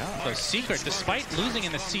 Yeah. So Secret, despite losing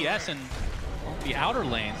in the CS and the outer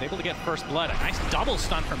lanes, able to get First Blood. A nice double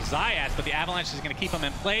stun from Zayas, but the Avalanche is going to keep him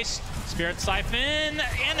in place. Spirit Siphon,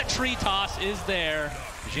 and the tree toss is there.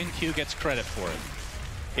 Jin Q gets credit for it.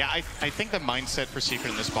 Yeah, I think the mindset for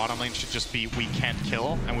Secret in this bottom lane should just be we can't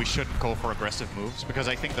kill and we shouldn't go for aggressive moves because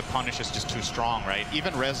I think the punish is just too strong, right?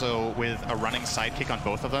 Even Rezo with a running sidekick on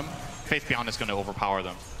both of them, Faith Beyond is going to overpower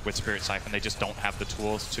them with Spirit Siphon. They just don't have the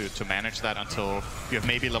tools to manage that until you have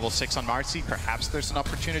maybe level 6 on Marcy. Perhaps there's an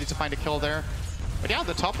opportunity to find a kill there. But yeah,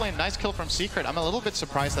 the top lane, nice kill from Secret. I'm a little bit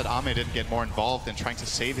surprised that Ame didn't get more involved in trying to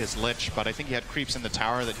save his Lich, but I think he had creeps in the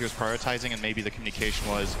tower that he was prioritizing, and maybe the communication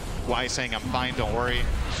was Y saying, I'm fine, don't worry.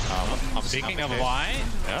 Speaking of Y,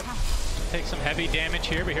 yep. Take some heavy damage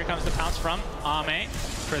here, but here comes the pounce from Ame.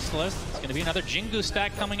 Crystallis, it's going to be another Jingu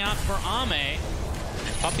stack coming out for Ame.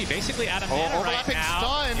 Puppey basically out of mana right now.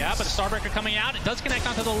 Stuns. Yeah, but Starbreaker coming out. It does connect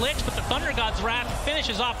onto the Lich, but the Thunder God's Wrath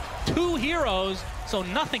finishes off 2 heroes. So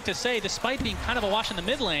Nothing to Say, despite being kind of a wash in the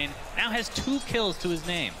mid lane, now has 2 kills to his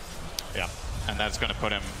name. Yeah, and that's going to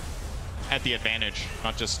put him at the advantage.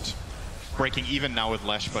 Not just breaking even now with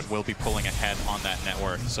Lesh, but will be pulling ahead on that net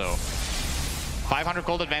worth. So 500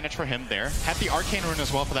 gold advantage for him there. Had the Arcane Rune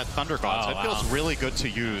as well for that Thunder God, so it feels really good to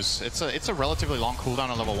use. It's a relatively long cooldown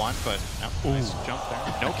on level 1, but nice jump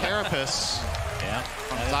there. No Carapace. Yeah.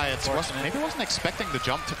 From Zayas. Maybe wasn't expecting the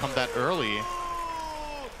jump to come that early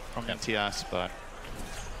from MTS, but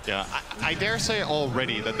yeah, I dare say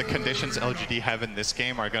already that the conditions LGD have in this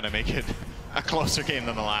game are going to make it a closer game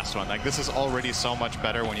than the last one. Like, this is already so much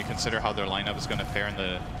better when you consider how their lineup is going to fare in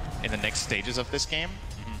the next stages of this game.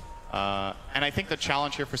 And I think the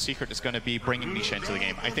challenge here for Secret is going to be bringing Nisha into the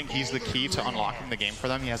game. I think he's the key to unlocking the game for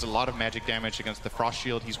them. He has a lot of magic damage against the Frost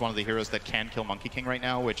Shield. He's one of the heroes that can kill Monkey King right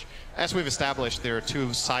now, which, as we've established, their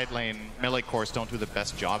two side lane melee cores don't do the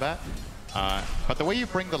best job at. But the way you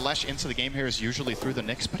bring the Lesh into the game here is usually through the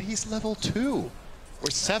Nyx, but he's level 2. We're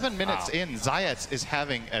 7 minutes in. Zayats is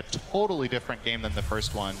having a totally different game than the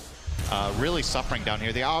first one. Really suffering down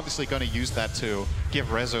here. They're obviously going to use that to give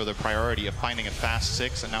Rezo the priority of finding a fast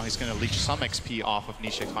 6, and now he's going to leech some XP off of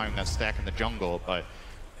Nisha climbing that stack in the jungle, but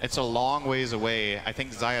it's a long ways away. I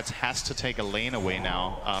think Zayats has to take a lane away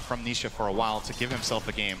now from Nisha for a while to give himself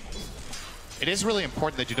a game. It is really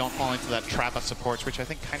important that you don't fall into that trap of supports, which I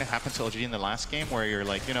think kind of happened to LGD in the last game, where you're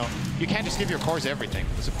like, you know, you can't just give your cores everything.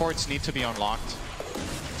 The supports need to be unlocked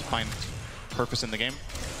to find purpose in the game.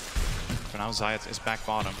 So now Zayats is back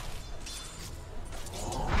bottom.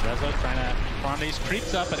 Rezo trying to farm these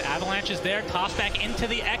creeps up, but Avalanche is there. Toss back into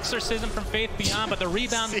the Exorcism from Faith Beyond, but the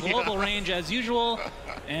rebound global range as usual.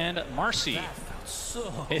 And Marcy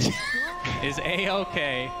is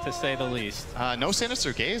A-okay, to say the least. No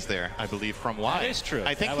Sinister Gaze there, I believe, from Y. That is true.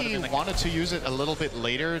 I think he wanted to use it a little bit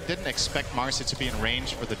later. Didn't expect Marcy to be in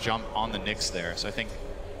range for the jump on the Nyx there. So I think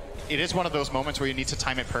it is one of those moments where you need to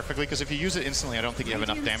time it perfectly, because if you use it instantly, I don't think you have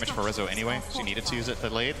enough damage for Rezo anyway, so you needed to use it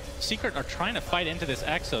delayed. Secret are trying to fight into this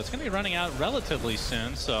Exo. It's going to be running out relatively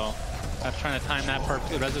soon, so I'm trying to time that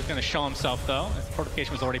perfectly. Rezo's going to show himself, though. The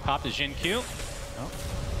fortification was already popped as Jin Q. Oh.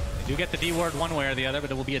 They do get the D word one way or the other, but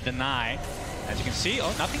it will be a deny. As you can see,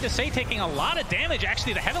 oh, nothing to say, taking a lot of damage.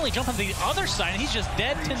 Actually, the Heavenly jump on the other side, and he's just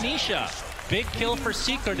dead to Nisha. Big kill for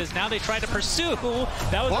Secret as now they try to pursue.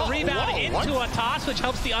 That was a rebound into a toss, which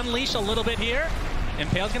helps the unleash a little bit here.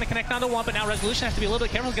 Impale's going to connect onto one, but now Resolution has to be a little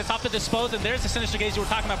bit careful. Gets off the dispose, and there's the Sinister Gaze you were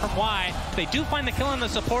talking about from Y. They do find the kill on the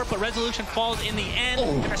support, but Resolution falls in the end.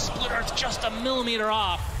 And a split earth just a millimeter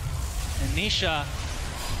off. And Nisha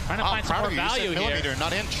trying to find some more value here. Millimeter,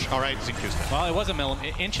 not inch. All right, Zinku's. Well, it was a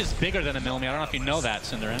millimeter. Inch is bigger than a millimeter. I don't know if you know that,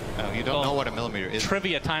 Cinderin. No, you don't know what a millimeter is.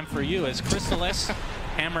 Trivia time for you as Chrysalis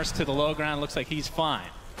hammers to the low ground. Looks like he's fine.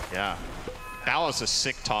 Yeah. That was a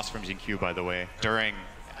sick toss from Zinku, by the way, during,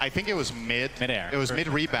 I think it was mid-air. It was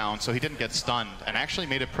mid-rebound, so he didn't get stunned, and actually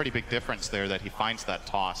made a pretty big difference there that he finds that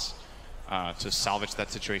toss to salvage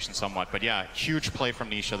that situation somewhat. But yeah, huge play from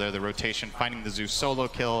Nisha there, the rotation, finding the Zeus solo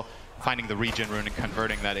kill, finding the regen rune and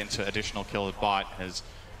converting that into additional kill with bot has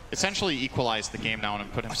essentially equalized the game now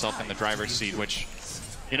and put himself in the driver's seat, which,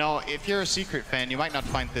 you know, if you're a Secret fan, you might not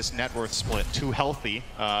find this net worth split too healthy.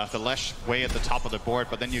 The Lesh way at the top of the board,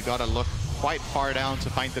 but then you gotta look quite far down to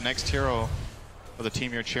find the next hero for the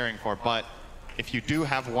team you're cheering for. But if you do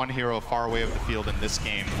have one hero far away of the field in this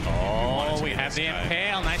game, we have the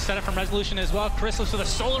Impale. Nice setup from Resolution as well. Chrysalis with a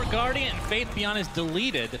Solar Guardian. Faith Beyond is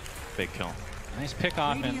deleted. Big kill. Nice pick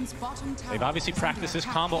off, and they've obviously practiced this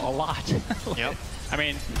combo a lot. Yep. I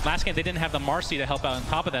mean, last game they didn't have the Marcy to help out on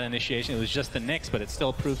top of that initiation. It was just the Nyx, but it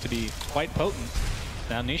still proved to be quite potent.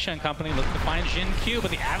 Now Nisha and company look to find Jin Q,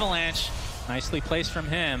 but the Avalanche, nicely placed from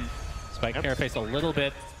him. Spike Carapace a little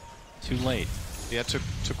bit too late. Yeah,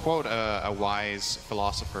 to quote a wise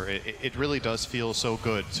philosopher, it really does feel so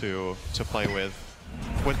good to play with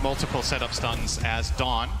multiple setup stuns as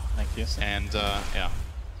Dawn. Thank you. And yeah,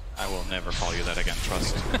 I will never call you that again,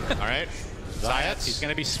 trust. All right, Zayats. He's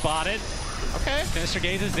going to be spotted. Okay. Sinister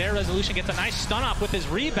Gaze is there. Resolution gets a nice stun off with his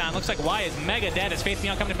rebound. Looks like Y is mega dead as Faith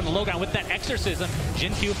Beyond coming in from the low ground with that Exorcism.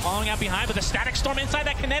 Jin Q following out behind, but the Static Storm inside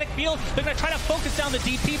that kinetic field. They're going to try to focus down the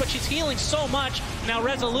DP, but she's healing so much. Now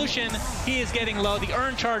Resolution, he is getting low. The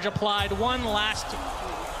Urn Charge applied. One last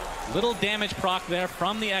little damage proc there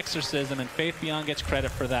from the Exorcism, and Faith Beyond gets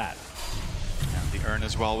credit for that. The Urn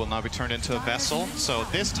as well will now be turned into a Vessel. So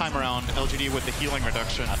this time around, LGD with the healing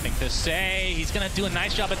reduction. Nothing to say. He's going to do a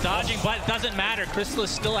nice job at dodging, but it doesn't matter.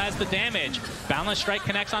 Chrysalis still has the damage. Boundless Strike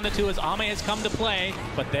connects onto two as Ame has come to play,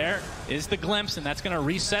 but there is the glimpse, and that's going to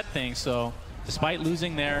reset things. So despite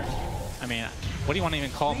losing there, I mean, what do you want to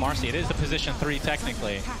even call Marcy? It is the position 3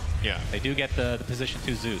 technically. Yeah. They do get the position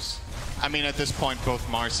 2 Zeus. I mean, at this point, both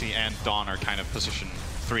Marcy and Dawn are kind of position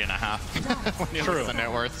 3.5 when you look at the net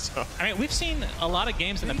worth. So. I mean, we've seen a lot of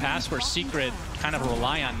games in the past where Secret kind of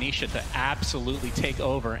rely on Nisha to absolutely take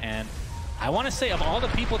over, and I want to say of all the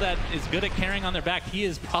people that is good at carrying on their back, he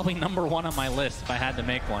is probably #1 on my list if I had to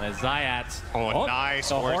make one. As Zayats. Oh, nice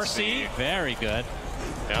the Horsey. Very good.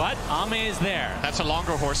 Yep. But Ame is there. That's a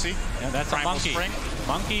longer Horsey. Yeah, that's Primal a monkey. Spring.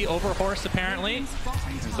 Monkey over horse, apparently. And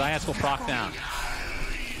Zayats will proc down.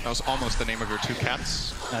 That was almost the name of your 2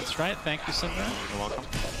 cats. That's right. Thank you, Cinder. You're welcome.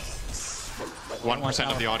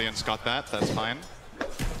 1% of the audience got that. That's fine.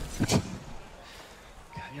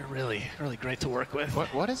 God, You're really, really great to work with.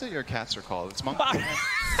 What is it your cats are called? It's Monkey.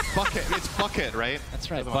 Bucket. It's Bucket, right? That's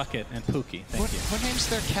right, Bucket and Pookie. Thank you. What name's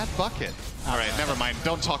their cat Bucket? All right, never mind.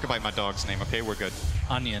 Don't talk about my dog's name, okay? We're good.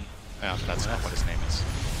 Onion. Yeah, that's not what his name is.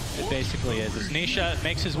 It basically is. As Nisha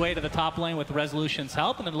makes his way to the top lane with Resolution's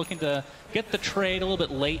help, and then looking to get the trade a little bit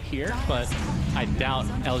late here, but I doubt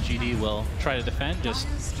LGD will try to defend, just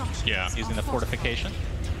using the fortification.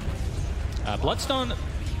 Bloodstone,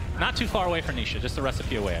 not too far away for Nisha, just the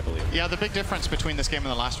recipe away, I believe. Yeah, the big difference between this game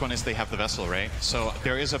and the last one is they have the Vessel, right? So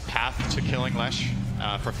there is a path to killing Lesh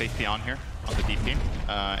for Faith Beyond here on the DP.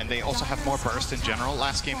 And they also have more burst in general.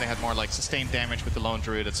 Last game they had more like sustained damage with the Lone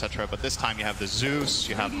Druid, etc. But this time you have the Zeus,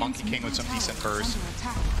 you have Monkey King with some decent burst,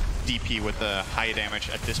 DP with the high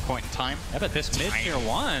damage at this point in time. Yeah, but this mid tier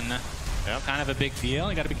 1, kind of a big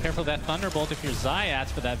deal. You got to be careful of that Thunderbolt if you're Zayats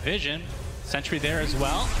for that vision. Sentry there as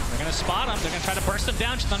well. They're going to spot him. They're going to try to burst him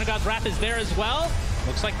down. Thunder God's Wrath is there as well.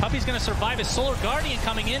 Looks like Puppey's going to survive. His Solar Guardian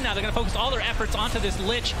coming in now. They're going to focus all their efforts onto this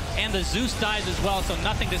Lich, and the Zeus dies as well, so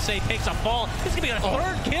nothing to say. Takes a fall. This is going to be a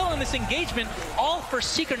third kill in this engagement, all for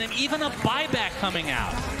Secret, and even a buyback coming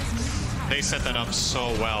out. They set that up so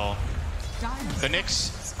well. The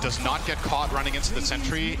Nyx does not get caught running into the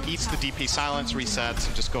Sentry, eats the DP silence, resets,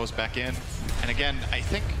 and just goes back in. And again, I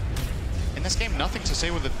think in this game, nothing to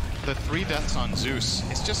say with the 3 deaths on Zeus.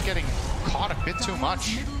 It's just getting caught a bit too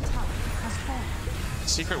much.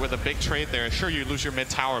 Secret with a big trade there. Sure, you lose your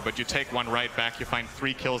mid tower, but you take one right back. You find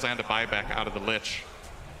 3 kills and a buyback out of the Lich.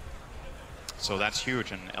 So that's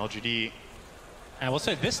huge, and LGD... And I will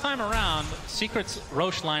say, this time around, Secret's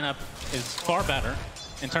Roche lineup is far better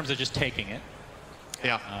in terms of just taking it.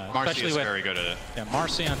 Yeah, Marcy is very good at it. Yeah,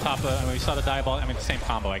 Marcy on top of... I mean, we saw the Diabolic... I mean, the same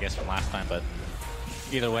combo, I guess, from last time, but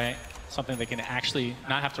either way, something they can actually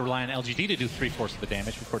not have to rely on LGD to do 3/4 of the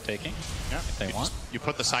damage before taking, if they want. You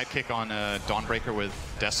put the sidekick on Dawnbreaker with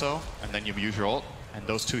Deso, and then you use your ult, and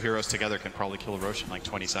those 2 heroes together can probably kill Roche in like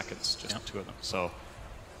 20 seconds, just the 2 of them. So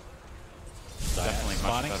definitely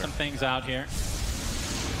spotting much better. some things out here.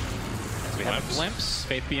 As we have a glimpse.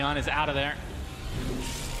 Faith Beyond is out of there.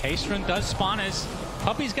 Hastrun does spawn as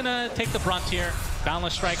Puppey's gonna take the brunt here.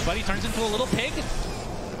 Boundless Strike, but he turns into a little pig.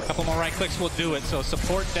 A couple more right clicks will do it, so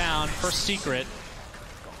support down for Secret.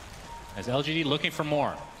 As LGD looking for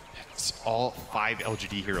more. It's all 5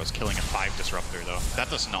 LGD heroes killing a 5 Disruptor, though. That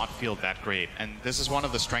does not feel that great. And this is one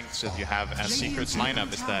of the strengths that you have as Secret's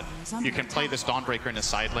lineup, is that you can play this Dawnbreaker in the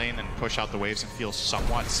side lane and push out the waves and feel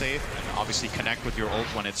somewhat safe, and obviously connect with your ult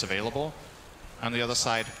when it's available. On the other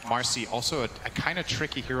side, Marcy, also a kind of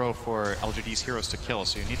tricky hero for LGD's heroes to kill,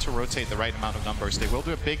 so you need to rotate the right amount of numbers. They will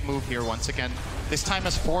do a big move here once again. This time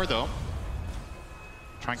as 4, though.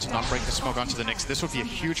 Trying to not break the smoke onto the Nyx. This would be a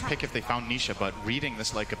huge pick if they found Nisha, but reading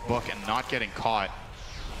this like a book and not getting caught.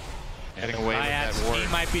 Getting away with that ward. He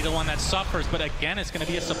might be the one that suffers, but again, it's going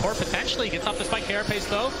to be a support potentially. Gets off the spike carapace,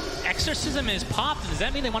 though. Exorcism is popped. Does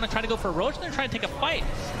that mean they want to try to go for a Roach? They're trying to take a fight.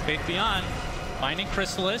 Faith Beyond. Finding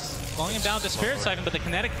Chrysalis, slowing him down to Spirit Siphon, but the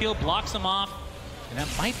kinetic field blocks him off. And that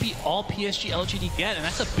might be all PSG.LGD get, and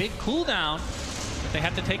that's a big cooldown that they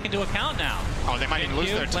have to take into account now. Oh, they might even lose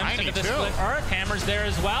their Tiny, into the too. Split Earth. Hammer's there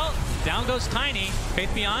as well. Down goes Tiny. Faith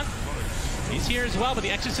Beyond. He's here as well, but the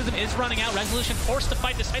Exorcism is running out. Resolution forced to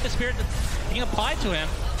fight despite the Spirit being applied to him.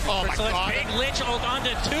 Oh my God. Big Lich ult onto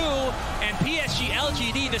 2, and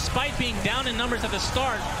PSG.LGD, despite being down in numbers at the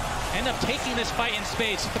start, end up taking this fight in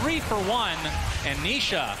spades, 3 for 1, and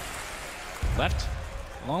Nisha left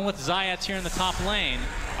along with Zayats here in the top lane.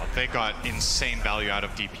 Oh, they got insane value out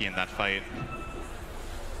of DP in that fight.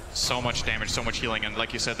 So much damage, so much healing, and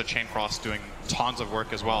like you said, the Chain Frost doing tons of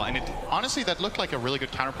work as well. And honestly, that looked like a really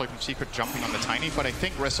good counterplay from Secret jumping on the Tiny, but I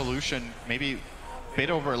think Resolution maybe bit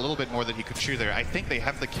over a little bit more than he could chew there. I think they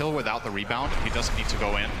have the kill without the rebound. He doesn't need to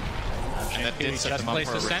go in. And that did set them up for a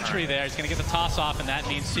placed a Sentry there. He's going to get the toss off, and that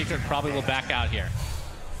means Secret probably will back out here.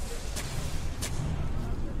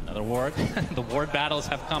 Another ward. The ward battles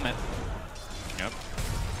have come in. Yep.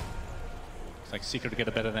 Looks like Secret to get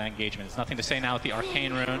a better than engagement. There's nothing to say now with the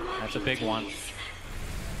Arcane Rune. That's a big one.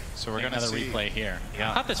 So we're going to see another replay here.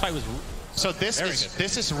 Yeah. I thought this fight was So this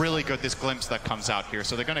is really good, this glimpse that comes out here.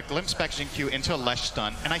 So they're going to glimpse back Jin-Q into a Lesh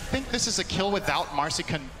stun. And I think this is a kill without Marcy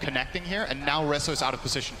connecting here. And now Resso is out of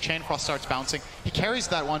position. Chain Frost starts bouncing. He carries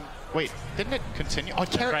that one. Wait, didn't it continue? Oh,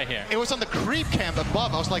 right here. It was on the creep camp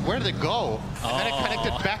above. I was like, where did it go? And then it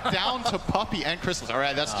connected back down to Puppey and Chrysalis. All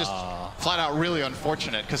right, that's just flat out really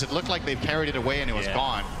unfortunate because it looked like they carried it away and it was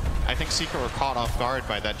gone. I think Secret were caught off guard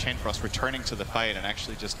by that Chain Frost returning to the fight and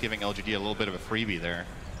actually just giving LGD a little bit of a freebie there.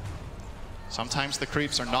 Sometimes the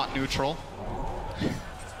creeps are not neutral.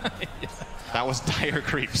 That was dire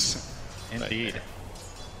creeps. Indeed.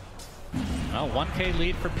 Well, 1K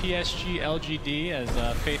lead for PSG.LGD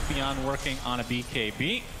as Faith Beyond working on a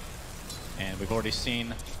BKB. And we've already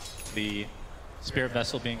seen the Spirit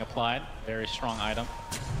Vessel being applied. Very strong item.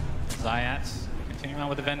 Zayats continuing on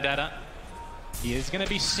with the Vendetta. He is going to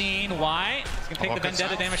be seen. Why? He's going to take the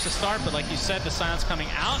Vendetta damage to start, but like you said, the silence coming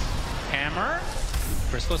out. Hammer.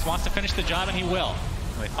 Chrysalis wants to finish the job, and he will.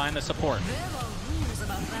 They find the support.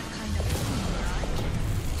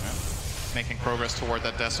 Making progress toward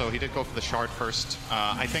that Deso. He did go for the shard first.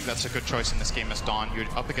 I think that's a good choice in this game as Dawn. You're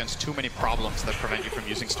up against too many problems that prevent you from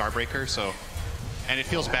using Starbreaker, so... And it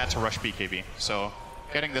feels bad to rush BKB. So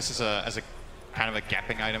getting this as a kind of a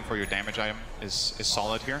gapping item for your damage item is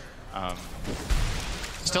solid here.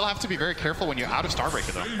 Still have to be very careful when you're out of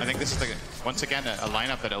Starbreaker though. I think this is once again a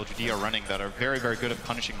lineup that LGD are running that are very, very good at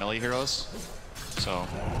punishing melee heroes. So...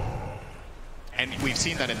 And we've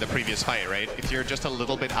seen that in the previous fight, right? If you're just a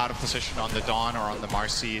little bit out of position on the Dawn or on the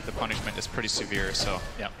Marcy, the punishment is pretty severe. So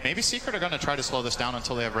maybe Secret are going to try to slow this down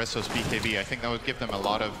until they have Rezzo's BKB. I think that would give them a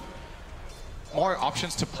lot of more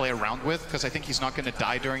options to play around with, because I think he's not going to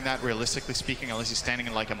die during that, realistically speaking, unless he's standing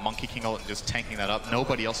in like a Monkey King ult and just tanking that up.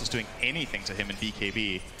 Nobody else is doing anything to him in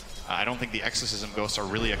BKB. I don't think the Exorcism Ghosts are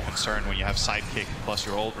really a concern when you have Sidekick plus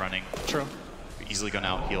your ult running. True. You're easily going to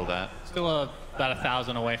out-heal that. Still about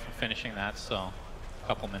 1,000 away from finishing that, so a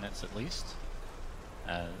couple minutes at least.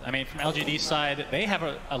 I mean, from LGD's side, they have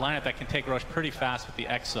a lineup that can take Roche pretty fast with the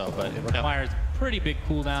Exo, but it requires pretty big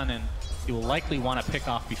cooldown, and you will likely want to pick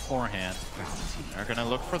off beforehand. They're going to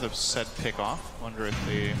look for the said pick off. Wonder if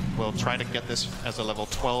they will try to get this as a level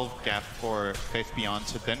 12 gap for Faith Beyond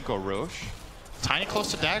to then go Roche. Tiny close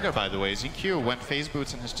to Dagger, by the way. ZQ went phase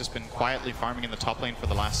boots and has just been quietly farming in the top lane for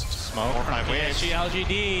the last 4 or 5 waves.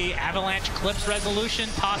 PSG.LGD, Avalanche clips Resolution,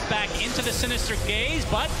 tossed back into the Sinister Gaze,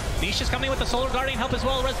 but Nisha's coming with the Solar Guardian help as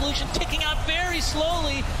well. Resolution ticking out very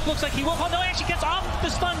slowly. Looks like he will. Oh no, actually gets off the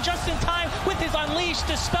stun just in time with his Unleash,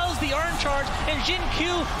 dispels the Urn Charge, and Jin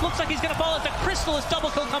Q looks like he's going to fall as the Crystallis double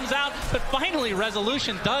kill comes out, but finally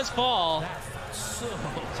Resolution does fall.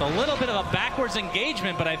 So a little bit of a backwards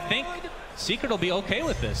engagement, but I think Secret will be okay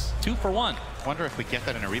with this. 2 for 1. I wonder if we get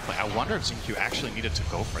that in a replay. I wonder if ZQ actually needed to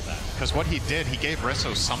go for that. Because what he did, he gave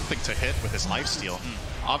Rezzo something to hit with his lifesteal.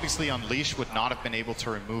 Obviously, Unleash would not have been able to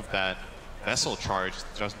remove that Vessel charge. It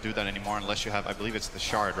doesn't do that anymore unless you have, I believe it's the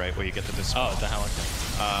Shard, right? Where you get the Dispel. Oh, is that how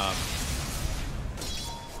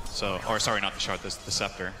it or sorry, not the Shard, the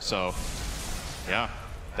Scepter. So, yeah.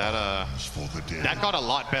 That got a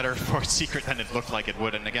lot better for Secret than it looked like it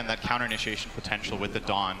would. And again, that counter initiation potential with the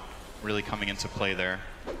Dawn really coming into play there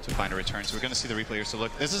to find a return. So we're going to see the replay here. So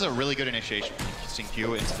look, this is a really good initiation from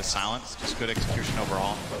ZQ into the silence. Just good execution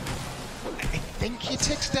overall. I think he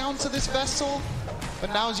ticks down to this Vessel, but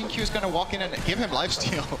now ZQ is going to walk in and give him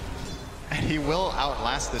lifesteal. And he will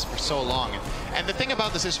outlast this for so long. And the thing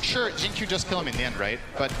about this is, sure, ZQ just kill him in the end, right?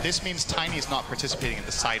 But this means Tiny is not participating in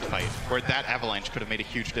the side fight, where that Avalanche could have made a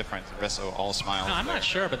huge difference. Rezzo all smiles. No, I'm not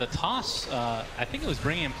sure, but the toss, I think it was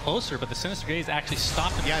bringing him closer, but the Sinister Gaze actually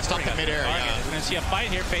stopped him. Yeah, it stopped him midair, yeah. We're going to see a fight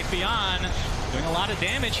here. Faith Beyond doing a lot of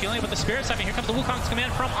damage, healing with the Spirit Siphon. Here comes the Wukong's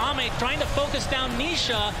command from Ame, trying to focus down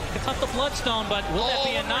Nisha. It's up the Bloodstone, but will that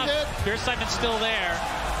be enough? Spirit Siphon's still there.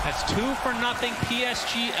 That's 2 for nothing.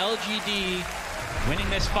 PSG.LGD winning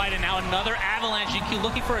this fight, and now another Avalanche. GQ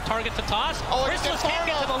looking for a target to toss. Chrysalis can't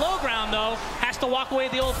get to the low ground, though. Has to walk away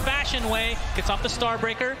the old-fashioned way. Gets off the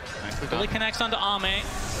Starbreaker. Really connects onto Ame.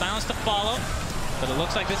 Silence to follow. But it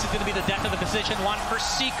looks like this is going to be the death of the position one for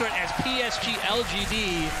Secret as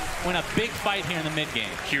PSG.LGD win a big fight here in the mid-game.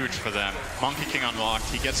 Huge for them. Monkey King unlocked.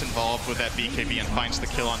 He gets involved with that BKB and finds the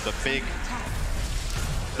kill on the big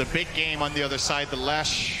game on the other side. The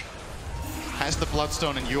Lash has the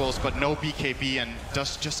Bloodstone and Yules, but no BKB, and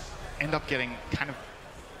does just end up getting kind of...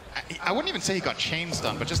 I wouldn't even say he got chains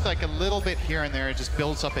done, but just like a little bit here and there. It just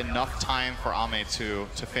builds up enough time for Ame to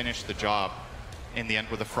finish the job in the end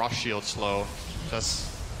with a Frost Shield slow. Does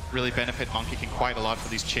really benefit Monkey King quite a lot for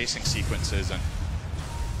these chasing sequences. And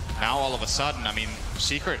now all of a sudden, I mean,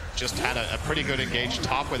 Secret just had a pretty good engaged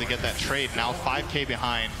top where they get that trade. Now 5k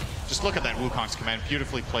behind. Just look at that Wukong's command,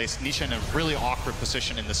 beautifully placed. Nisha in a really awkward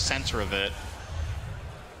position in the center of it.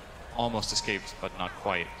 Almost escaped, but not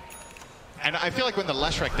quite. And I feel like when the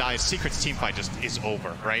Leshrac dies, Secret's teamfight just is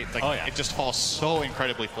over, right? Like, it just falls so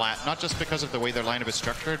incredibly flat, not just because of the way their lineup is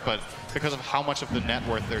structured, but because of how much of the net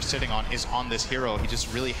worth they're sitting on is on this hero. He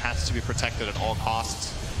just really has to be protected at all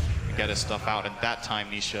costs and get his stuff out. And that time,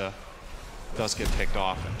 Nisha does get picked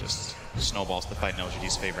off and just snowballs the fight in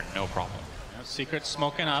LGD's favor, no problem. Secret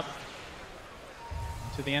smoking up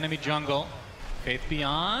to the enemy jungle. Faith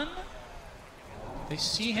Beyond. They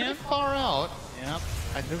see him far out. Yep.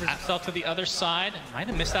 Moves himself to the other side. Might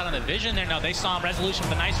have missed out on the vision there. No, they saw him. Resolution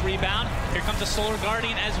with a nice rebound. Here comes the Solar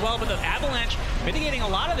Guardian as well, but the Avalanche mitigating a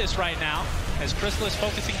lot of this right now. As Chrysalis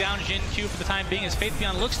focusing down Jin Q for the time being, as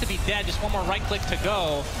Faithbeyond looks to be dead. Just one more right click to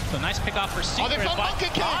go. So nice pick off for Secret.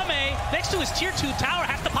 Ame, next to his tier 2 tower,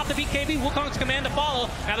 has to pop the BKB. Wukong's command to follow.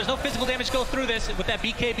 Now there's no physical damage go through this with that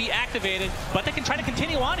BKB activated, but they can try to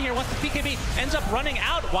continue on here once the BKB ends up running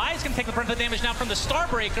out. Wise can take the brunt of the damage now from the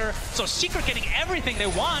Starbreaker. So Secret getting everything they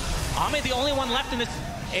want. Ame the only one left in this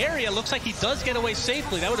area. Looks like he does get away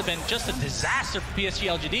safely. That would have been just a disaster for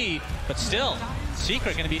PSG.LGD, but still,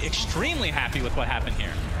 Secret going to be extremely happy with what happened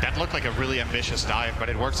here. That looked like a really ambitious dive, but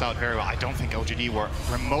it works out very well. I don't think LGD were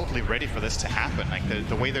remotely ready for this to happen. Like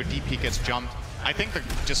the way their DP gets jumped, I think the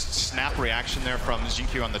just snap reaction there from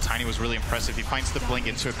Jinkyu on the Tiny was really impressive. He finds the blink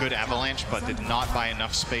into a good avalanche, but did not buy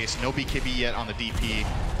enough space. No BKB yet on the DP.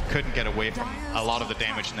 Couldn't get away from a lot of the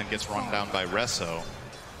damage and then gets run down by Reso.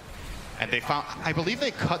 And they found, I believe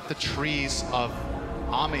they cut the trees of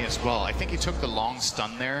Ame as well. I think he took the long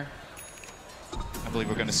stun there. I believe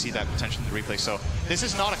we're going to see that potentially in the replay. So this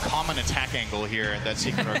is not a common attack angle here that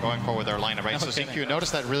Secret are going for with their lineup, right? So Jinkyu,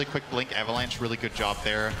 notice that really quick blink avalanche, really good job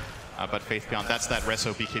there. But Faithbeyond, that's that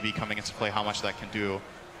Reso BKB coming into play, how much that can do.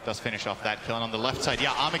 Does finish off that kill. And on the left side,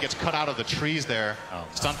 yeah, Ame gets cut out of the trees there.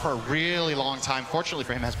 Stunned for a really long time. Fortunately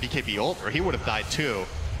for him, has BKB ult, or he would have died too.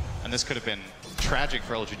 And this could have been tragic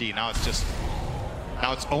for LGD. Now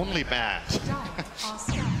it's only bad.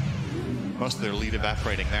 Most of their lead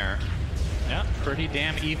evaporating there. Yeah, pretty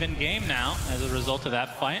damn even game now as a result of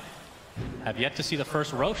that fight. Have yet to see the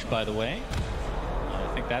first Roche, by the way.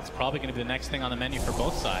 I think that's probably going to be the next thing on the menu for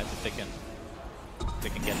both sides if they can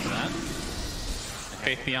get to that. And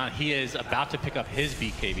Faithbeyond, he is about to pick up his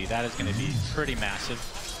BKB. That is going to be pretty massive.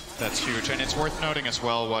 That's huge, and it's worth noting as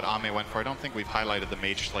well what Ame went for. I don't think we've highlighted the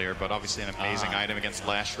Mage Slayer, but obviously an amazing item against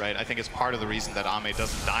Lash, right? I think it's part of the reason that Ame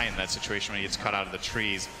doesn't die in that situation when he gets cut out of the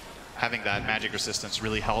trees. Having that magic resistance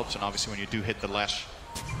really helps, and obviously when you do hit the Lash,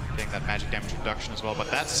 getting that magic damage reduction as well. But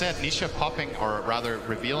that said, Nisha popping, or rather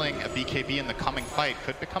revealing a BKB in the coming fight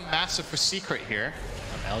could become massive for Secret here.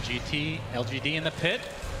 LGD in the pit.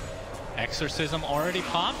 Exorcism already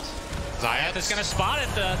popped. Zayat is going to spot it.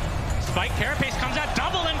 The Spike Carapace comes out,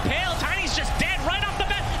 double impale. Tiny's just dead right off the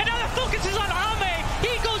bat. And now the focus is on Ame.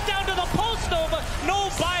 He goes down to the post though, but no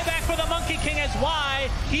buyback for the Monkey King as Y.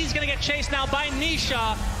 He's going to get chased now by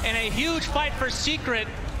Nisha in a huge fight for Secret.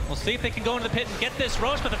 We'll see if they can go into the pit and get this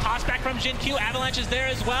Roche, but the toss back from Jin Q. Avalanche is there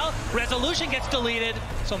as well. Resolution gets deleted,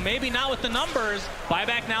 so maybe not with the numbers.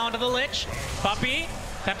 Buyback now onto the Lich. Puppey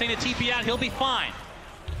attempting to TP out. He'll be fine.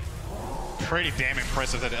 Pretty damn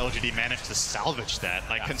impressive that LGD managed to salvage that.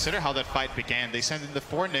 Like, consider how that fight began. They sent in the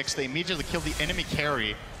 4 Nyx, they immediately killed the enemy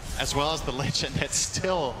carry, as well as the Lich, and it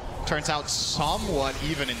still turns out somewhat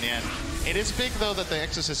even in the end. It is big, though, that the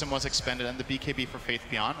Exorcism was expended and the BKB for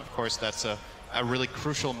Faithbeyond. Of course, that's a really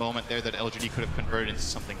crucial moment there that LGD could have converted into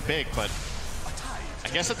something big, but I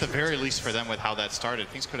guess at the very least for them with how that started,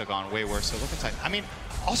 things could have gone way worse. So look inside. I mean,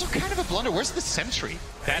 also kind of a blunder. Where's the Sentry?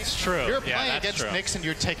 That's true. You're playing against Nyx and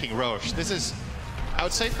you're taking Roche. This is, I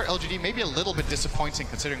would say for LGD, maybe a little bit disappointing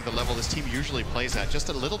considering the level this team usually plays at. Just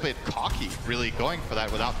a little bit cocky, really going for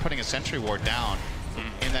that without putting a Sentry Ward down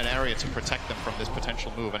in that area to protect them from this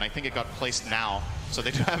potential move. And I think it got placed now, so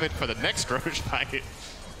they do have it for the next Roche fight.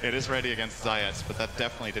 It is ready against Zayat, but that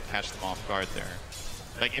definitely did catch them off guard there.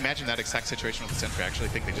 Like, imagine that exact situation with the Sentry. I actually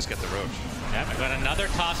think they just get the Roche. Yeah, we got another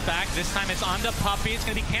toss back. This time it's onto Puppey. It's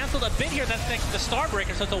going to be canceled a bit here. That's the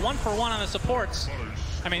Starbreaker, so it's a 1-for-1 on the supports.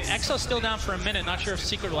 I mean, Exo's still down for a minute. Not sure if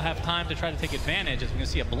Secret will have time to try to take advantage, as we're going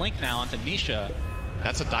to see a blink now onto Nisha.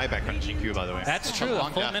 That's a dieback on GQ, by the way. That's true, a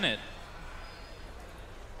full minute.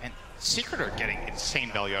 And Secret are getting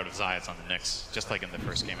insane value out of Zayat on the Nyx, just like in the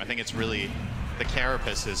first game. I think it's really, the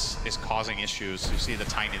Carapace is causing issues. You see the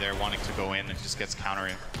Tiny there wanting to go in, and just gets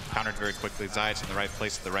countered very quickly. Zayat's in the right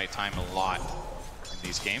place at the right time a lot in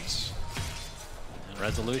these games. And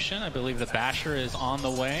Resolution, I believe the Basher is on the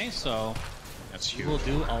way, so that's huge. He will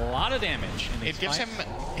do a lot of damage in these fights.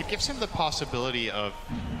 It gives him the possibility of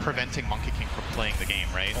preventing Monkey King from playing the game,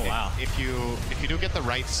 right? Oh, wow. If you do get the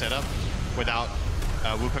right setup without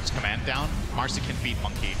Wukong's command down, Marcy can beat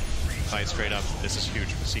Monkey side straight up. This is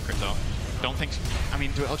huge for Secret, though. Don't think, I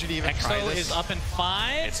mean, do LGD even try this? Exo is up in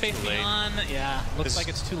 5. It's too late. Yeah, looks like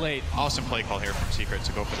it's too late. Awesome play call here from Secret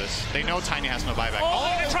to go for this. They know Tiny has no buyback.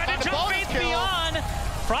 Oh, they tried to jump Faithbeyond.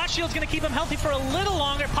 Frost Shield's going to keep him healthy for a little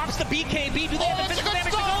longer. Pops the BKB. Do they have the physical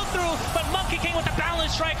damage to go through? But Monkey King with the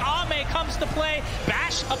balance strike. Ame comes to play.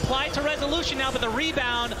 Bash applied to Resolution now, but the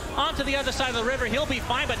rebound onto the other side of the river. He'll be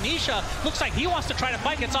fine, but Nisha looks like he wants to try to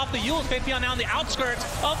fight. Gets off the Yules. Faithion now on the outskirts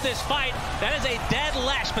of this fight. That is a dead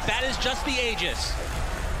Lesh, but that is just the Aegis.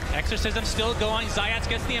 Exorcism still going. Zayats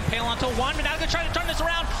gets the Impale onto one, but now going to try to turn this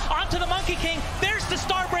around onto the Monkey King. There's the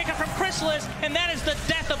Starbreaker from Chrysalis, and that is the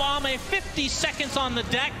death of Ame. 50 seconds on the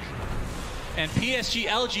deck. And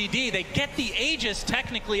PSG.LGD, they get the Aegis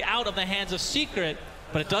technically out of the hands of Secret,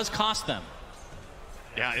 but it does cost them.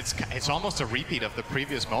 Yeah, it's almost a repeat of the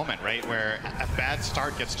previous moment, right? Where a bad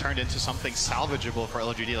start gets turned into something salvageable for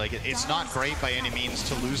LGD. Like, it's not great by any means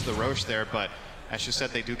to lose the Roche there, but as you said,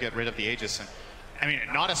 they do get rid of the Aegis. And I mean,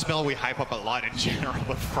 not a spell we hype up a lot in general,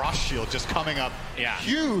 but Frost Shield just coming up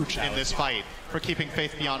huge in this fight for keeping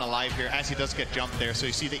Faithion alive here, as he does get jumped there. So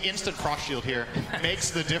you see the instant Frost Shield here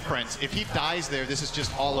makes the difference. If he dies there, this is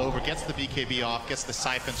just all over. Gets the BKB off, gets the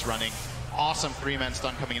Siphons running. Awesome three-man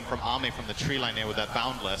stun coming in from Ame from the tree line there with that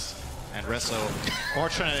Boundless. And Resso,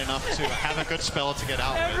 fortunate enough to have a good spell to get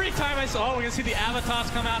out Every with. time I saw, we're going to see the Avatars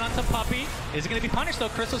come out onto Puppey. Is it going to be punished, though?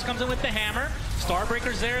 Chrysalis comes in with the hammer.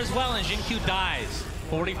 Starbreaker's there as well, and Jinkyu dies.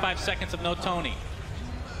 45 seconds of no Tony.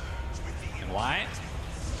 And Y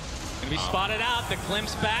going to be spotted out. The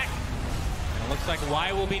glimpse back. And it looks like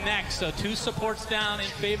Y will be next. So 2 supports down in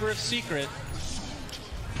favor of Secret.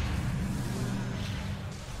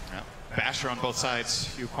 Yeah. Basher on both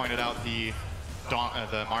sides. You pointed out the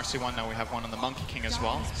Marcy one. Now we have one on the Monkey King as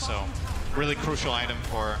well. So really crucial item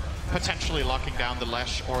for potentially locking down the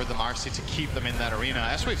Lesh or the Marcy to keep them in that arena.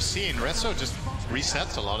 As we've seen, Resso just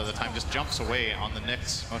resets a lot of the time, just jumps away on the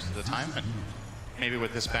Nyx most of the time. And maybe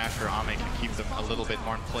with this Basher, Ame can keep them a little bit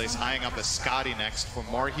more in place. Eyeing up a Scotty next for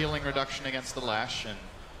more healing reduction against the Lash, and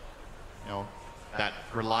you know, that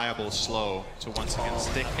reliable slow to once again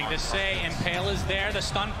stick. Nothing to say. Impale is there. The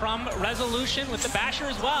stun from Resolution with the Basher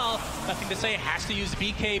as well. Nothing to say. Has to use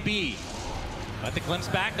BKB. But the glimpse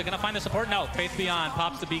back. They're going to find the support. No, Faithion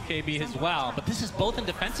pops the BKB as well. But this is both in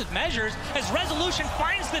defensive measures as Resolution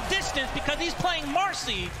finds the distance because he's playing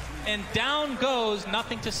Marcy. And down goes.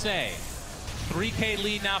 Nothing to say. 3K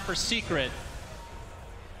lead now for Secret.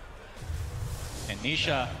 And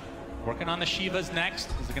Nisha working on the Shivas next.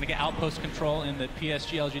 Is going to get outpost control in the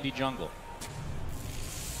PSG.LGD jungle.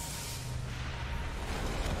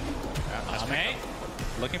 Ame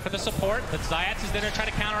looking for the support, but Zayats is there to try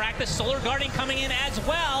to counteract this. Solar Guardian coming in as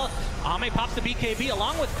well. Ame pops the BKB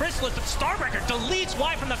along with Chrysalis, but Starbreaker deletes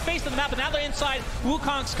Y from the face of the map, and now they're inside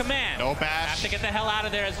Wukong's command. No bash. Have to get the hell out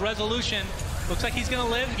of there as Resolution looks like he's going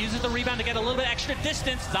to live. Uses the rebound to get a little bit extra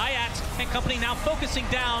distance. Zayats and company now focusing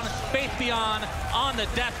down Faithion on the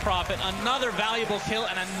Death Prophet. Another valuable kill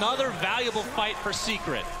and another valuable fight for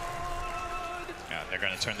Secret. Yeah, they're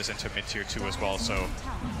going to turn this into mid-tier 2 as well. So,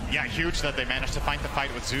 yeah, huge that they managed to fight the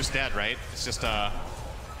fight with Zeus dead, right? It's just,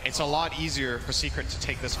 it's a lot easier for Secret to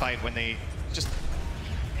take this fight when they just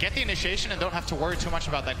get the initiation and don't have to worry too much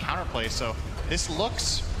about that counterplay. So this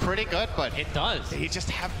looks pretty good, but it does. They just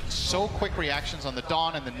have so quick reactions on the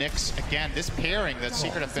Dawn and the Nyx. Again, this pairing that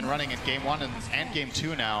Secret have been running in Game 1 and Game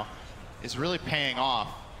 2 now is really paying off.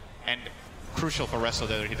 And crucial for Resso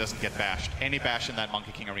that he doesn't get bashed. Any bash in that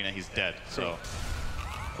Monkey King arena, he's dead. So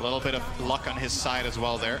a little bit of luck on his side as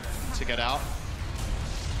well there to get out.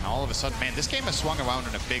 And all of a sudden, man, this game has swung around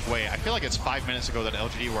in a big way. I feel like it's 5 minutes ago that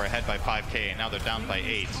LGD were ahead by 5K, and now they're down by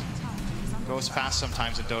 8. It goes fast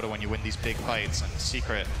sometimes in Dota when you win these big fights, and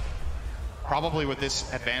Secret, probably with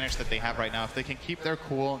this advantage that they have right now, if they can keep their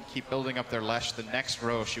cool and keep building up their Lesh, the next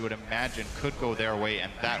Roche, you would imagine, could go their way,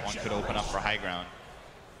 and that one could open up for high ground.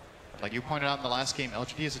 But like you pointed out in the last game,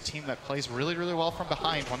 LGD is a team that plays really, really well from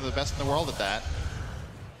behind, one of the best in the world at that.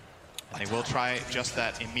 And they will try just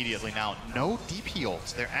that immediately now. No DP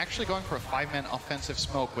ults. They're actually going for a 5-man offensive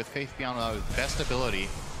smoke with Faithion with best ability.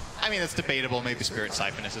 I mean, it's debatable. Maybe Spirit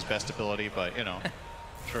Siphon is his best ability, but, you know.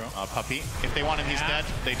 True. Puppey. If they want him, he's dead.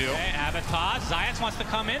 They do. Okay, Avatar. Zayats wants to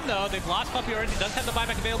come in, though. They've lost Puppey already. He does have the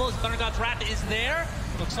buyback available. His Thunder God's Wrath is there.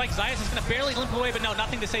 Looks like Zayats is going to barely limp away, but no,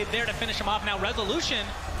 nothing to say there to finish him off. Now, Resolution,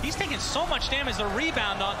 he's taking so much damage. The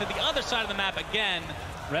rebound onto the other side of the map again.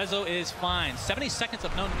 Rezo is fine. 70 seconds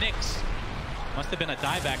of no Nyx. Must have been a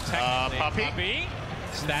dieback technically. Puppey.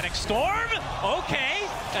 Static Storm. Okay.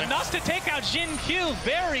 Enough to take out Jin Q.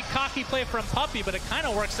 Very cocky play from Puppey, but it kind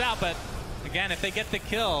of works out. But again, if they get the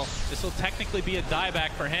kill, this will technically be a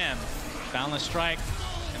dieback for him. Boundless Strike.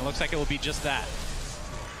 And it looks like it will be just that.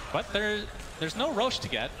 But there's no Roche to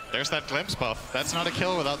get. There's that Glimpse buff. That's not a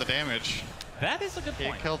kill without the damage. That is a good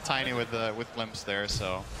point. He killed Tiny with Glimpse there,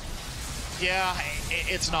 so. Yeah,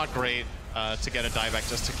 it's not great to get a dieback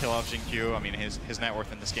just to kill off Jin-Q. I mean, his net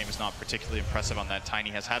worth in this game is not particularly impressive on that Tiny.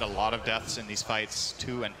 Has had a lot of deaths in these fights,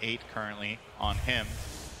 2 and 8 currently on him.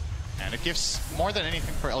 And it gives more than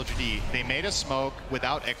anything for LGD. They made a smoke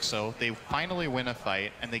without EXO. They finally win a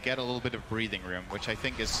fight, and they get a little bit of breathing room, which I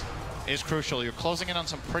think is crucial. You're closing in on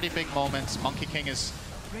some pretty big moments. Monkey King is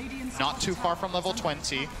not too far from level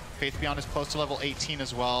 20. Faith Beyond is close to level 18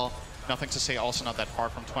 as well. Nothing to say, also not that far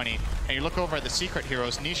from 20. And you look over at the Secret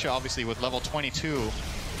heroes, Nisha obviously with level 22,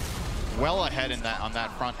 well ahead in on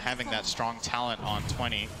that front, having that strong talent on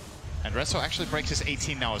 20. And Rezo actually breaks his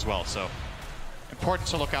 18 now as well, so important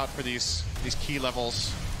to look out for these key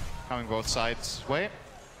levels coming both sides' way.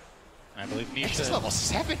 And I believe Nisha is level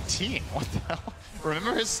 17. What the hell?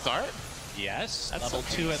 Remember his start? Yes, that's level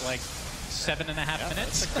 2 at like 7.5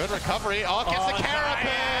 minutes. That's a good recovery. Oh, gets the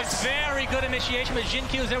carapace. Very good initiation, but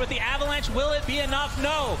Jin-Q is there with the avalanche. Will it be enough?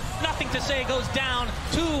 No. Nothing to say. Goes down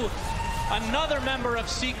to another member of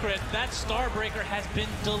Secret. That Starbreaker has been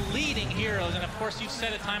deleting heroes, and of course you've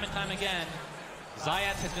said it time and time again.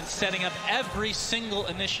 Zayat has been setting up every single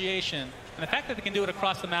initiation, and the fact that they can do it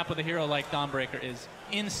across the map with a hero like Dawnbreaker is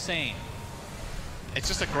insane. It's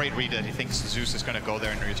just a great read that he thinks Zeus is going to go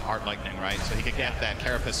there and use Heart Lightning, right? So he can get that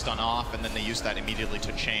Carapace stun off, and then they use that immediately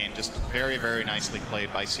to chain. Just very, very nicely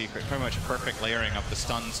played by Secret. Pretty much perfect layering of the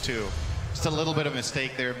stuns, too. Just a little bit of a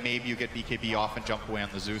mistake there. Maybe you get BKB off and jump away on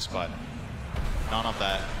the Zeus, but none of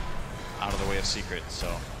that out of the way of Secret,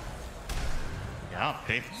 so yeah,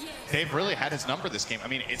 they've really had his number this game. I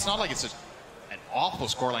mean, it's not like it's an awful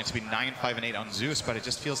scoreline to be 9, 5, and 8 on Zeus, but it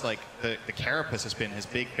just feels like the Carapace has been his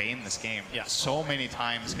big bane this game. Yeah, so many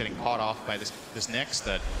times getting caught off by this Nyx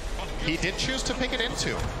that he did choose to pick it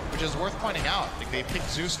into, which is worth pointing out. Like, they picked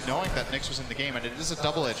Zeus knowing that Nyx was in the game, and it is a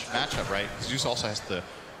double-edged matchup, right? Zeus also has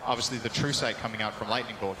obviously the true sight coming out from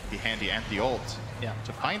Lightning Bolt can be handy, and the ult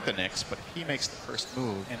to find the Nyx, but if he makes the first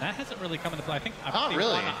move. And that hasn't really come into play. I think not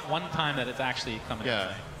really. One time that it's actually come into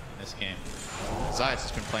play in this game. Zayat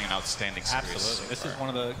has been playing an outstanding series. Absolutely. This is one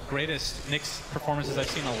of the greatest Nyx performances I've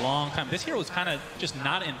seen in a long time. This hero was kind of just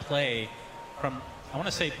not in play from, I want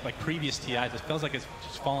to say, like previous TIs. It feels like it's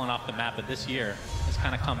just fallen off the map, but this year has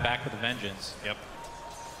kind of come back with a vengeance. Yep.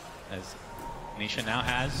 As Nisha now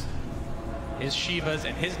has his Shivas,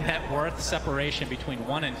 and his net worth separation between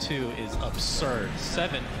 1 and 2 is absurd.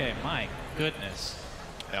 7K, my goodness.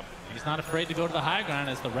 Yep. He's not afraid to go to the high ground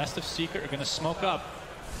as the rest of Secret are going to smoke up.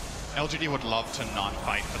 LGD would love to not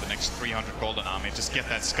fight for the next 300 gold on Ami. Just get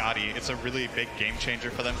that Scotty. It's a really big game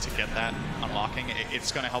changer for them to get that unlocking.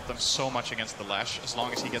 It's going to help them so much against the Lesh as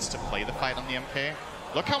long as he gets to play the fight on the MK.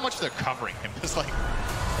 Look how much they're covering him. It's like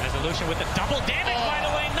Resolution with the double damage, by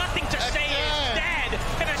the way. Nothing to say is dead.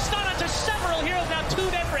 And they're stunned onto several heroes. Now 2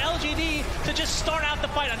 dead for LGD to just start out the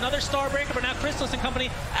fight. Another Starbreaker, but now Crystallis and company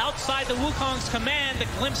outside the Wukong's command. The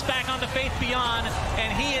glimpse back onto Faith Beyond,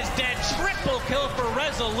 and he is dead. Triple kill for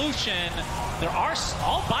Resolution. There are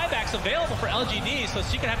all buybacks available for LGD, so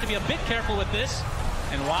Secret have to be a bit careful with this.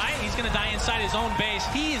 And why? He's going to die inside his own base.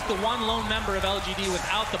 He is the one lone member of LGD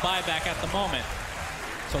without the buyback at the moment.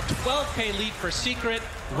 So 12K lead for Secret.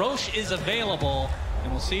 Roche is available,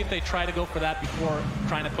 and we'll see if they try to go for that before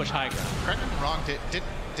trying to push high ground. Correct me if I'm wrong,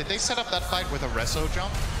 did they set up that fight with a Rezo jump?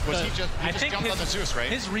 Was he just jumped on the Zeus, right?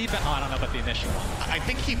 His rebound, I don't know about the initial one. I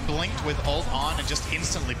think he blinked with ult on and just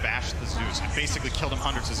instantly bashed the Zeus and basically killed him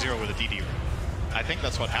 100-0 with a DD. I think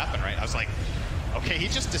that's what happened, right? I was like, okay, he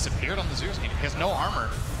just disappeared on the Zeus. He has no armor.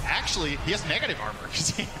 Actually, he has negative armor because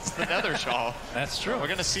he has the Nether Shawl. That's true. We're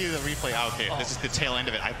going to see the replay. Oh, okay, this is the tail end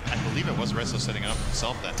of it. I believe it was Rezo setting it up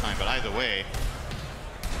himself that time, but either way,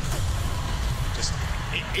 just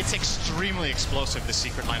it's extremely explosive, the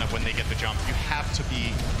Secret lineup, when they get the jump. You have to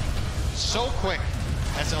be so quick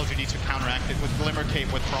as LGD to counteract it with Glimmer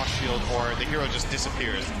Cape, with Frost Shield, or the hero just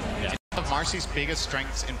disappears. Yeah. One of Marcy's biggest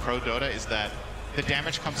strengths in Pro Dota is that the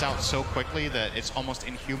damage comes out so quickly that it's almost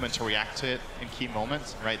inhuman to react to it in key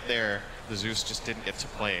moments. Right there, the Zeus just didn't get to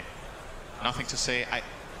play. Nothing to say.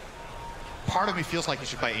 Part of me feels like he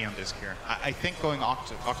should buy Aeon Disc here. I think going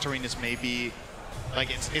Octarine is maybe, like,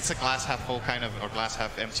 it's a glass half full kind of, or glass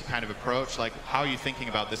half empty kind of approach. Like, how are you thinking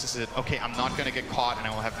about this? Is it, okay, I'm not going to get caught and I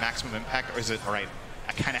will have maximum impact, or is it, all right,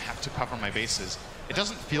 I kind of have to cover my bases? It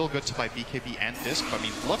doesn't feel good to buy BKB and Disc, but I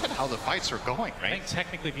mean, look at how the fights are going, right? I think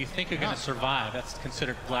technically, if you think you're going to survive, that's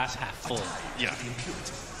considered glass half full. Yeah,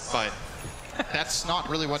 but that's not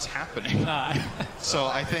really what's happening. So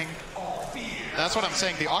I think that's what I'm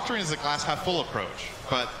saying. The Octarine is a glass half full approach,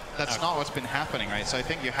 but that's not what's been happening, right? So I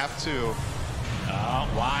think you have to.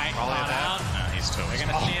 Why? Out. he's toast. We're going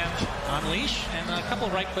to see him unleash, and a couple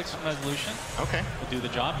of right clicks from Resolution. Okay. Will do the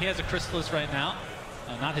job. He has a Chrysalis right now,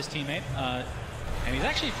 not his teammate. And he's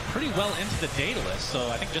actually pretty well into the data list, so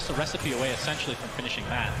I think just a recipe away essentially from finishing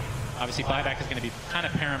that. Obviously, buyback is going to be kind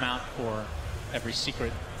of paramount for every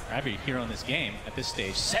Secret, or every hero in this game at this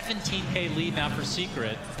stage. 17k lead now for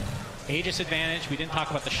Secret. Aegis advantage. We didn't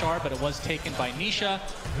talk about the shard, but it was taken by Nisha,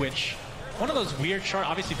 which one of those weird shards,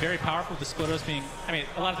 obviously very powerful, the splitters being, I mean,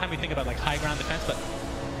 a lot of time we think about like high ground defense, but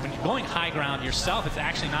when you're going high ground yourself, it's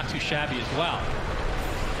actually not too shabby as well.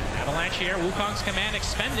 Avalanche here, Wukong's command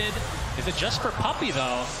expended. Is it just for Puppey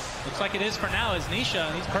though? Looks like it is for now as Nisha,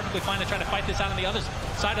 and he's perfectly fine to try to fight this out on the other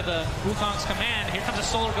side of the Wukong's command. Here comes a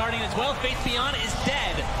Solar Guardian as well. Faith Beyond is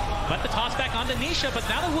dead. But the toss back onto Nisha, but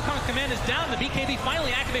now the Wukong's command is down. The BKB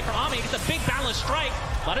finally activate for Ame. He gets a big balance strike.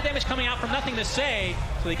 A lot of damage coming out from Nothing to Say.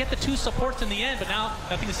 So they get the two supports in the end, but now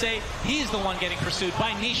Nothing to Say, he's the one getting pursued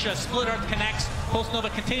by Nisha. Split Earth connects. Pulse Nova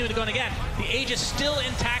continuing to go in again. The Aegis still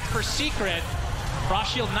intact for Secret.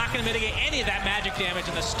 Frost Shield not going to mitigate any of that magic damage,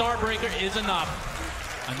 and the Starbreaker is enough.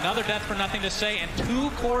 Another death for Nothing to Say, and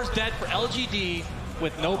 2 cores dead for LGD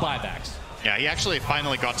with no buybacks. Yeah, he actually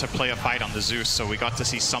finally got to play a fight on the Zeus, so we got to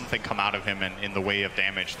see something come out of him in the way of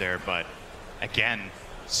damage there. But again,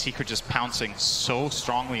 Secret just pouncing so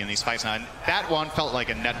strongly in these fights now. And that one felt like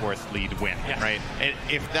a net worth lead win, yes. Right?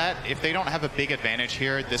 If they don't have a big advantage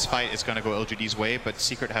here, this fight is going to go LGD's way. But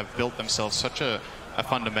Secret have built themselves such a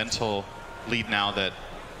fundamental lead now that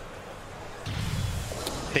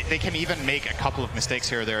they can even make a couple of mistakes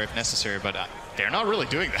here or there if necessary, but they're not really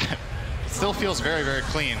doing that. It still feels very, very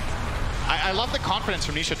clean. I love the confidence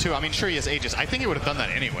from Nisha too. I mean, sure, he has Aegis. I think he would have done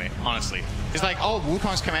that anyway, honestly. He's like, oh,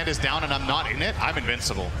 Wukong's command is down and I'm not in it. I'm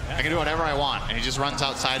invincible. I can do whatever I want. And he just runs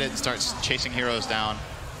outside it and starts chasing heroes down.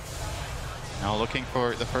 Now looking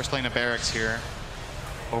for the first lane of barracks here.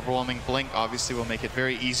 Overwhelming Blink obviously will make it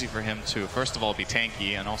very easy for him to, first of all, be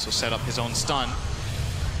tanky and also set up his own stun.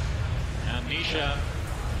 And Nisha,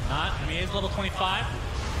 I mean, he's level 25.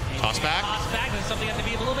 Toss back. Toss back. That's something you have to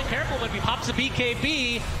be a little bit careful with. He pops a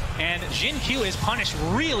BKB, and Jin Q is punished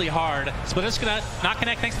really hard. Splitter's gonna not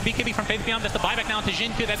connect thanks to BKB from Faith Beyond. That's the buyback now into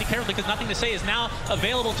Jin Q. That'd be careful because Nothing to Say is now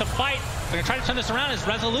available to fight. They're gonna try to turn this around as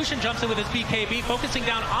Resolution jumps in with his BKB, focusing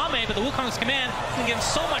down Ame, but the Wukong's command can give him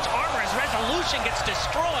so much armor as Resolution gets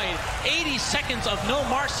destroyed. 80 seconds of no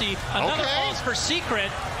mercy. Another pause for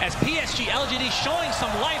Secret as PSG.LGD showing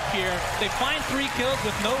some life here. They find 3 kills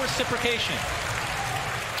with no reciprocation.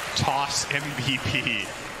 Toss MVP.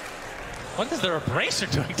 What is their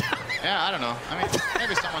Abrasive doing down there? Yeah, I don't know. I mean,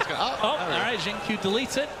 maybe someone's gonna. All right, Jin Q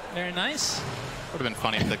deletes it. Very nice. Would have been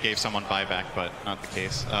funny if that gave someone buyback, but not the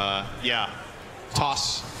case. Yeah,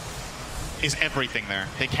 Toss is everything there.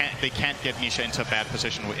 They can't get Nisha into a bad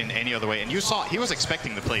position in any other way. And you saw he was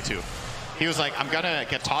expecting the play too. He was like, I'm gonna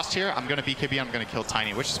get tossed here. I'm gonna BKB. I'm gonna kill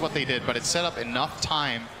Tiny, which is what they did. But it set up enough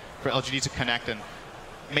time for LGD to connect and.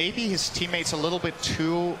 Maybe his teammate's a little bit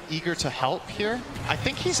too eager to help here. I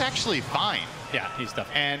think he's actually fine. Yeah, he's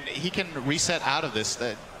definitely. And he can reset out of this.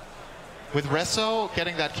 With Reso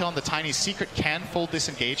getting that kill on the Tiny, Secret can full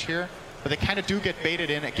disengage here, but they kind of do get baited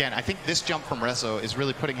in again. I think this jump from Reso is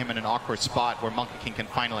really putting him in an awkward spot where Monkey King can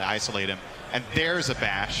finally isolate him. And there's a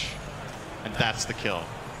bash, and that's the kill.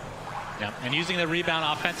 Yeah, and using the rebound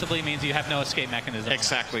offensively means you have no escape mechanism.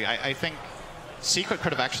 Exactly. I think Secret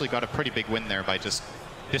could have actually got a pretty big win there by just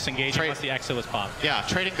disengaging once the exit was popped. Yeah,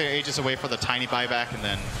 trading their Aegis away for the Tiny buyback and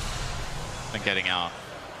then getting out.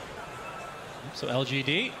 So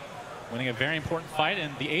LGD winning a very important fight,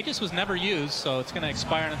 and the Aegis was never used, so it's going to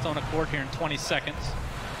expire on its own accord here in 20 seconds.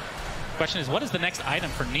 Question is, what is the next item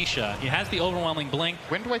for Nisha? He has the Overwhelming Blink.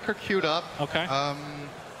 Wind Waker queued up. Okay. I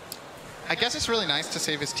guess it's really nice to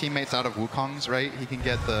save his teammates out of Wukong's, right? He can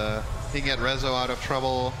get Rezo out of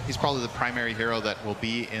trouble. He's probably the primary hero that will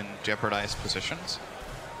be in jeopardized positions.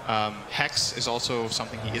 Hex is also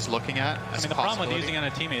something he is looking at. I mean, the problem with using it on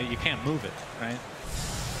a teammate, you can't move it, right?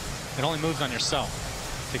 It only moves on yourself.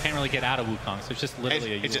 So you can't really get out of Wukong. So it's just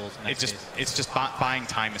literally it's just buying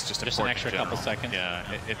time is just an extra couple seconds. Yeah,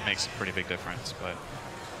 it makes a pretty big difference. But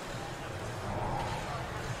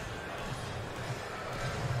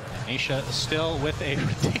Nisha still with a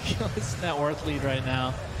ridiculous net worth lead right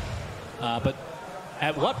now. But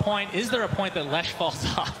at what point, is there a point that Lesh falls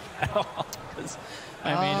off at all?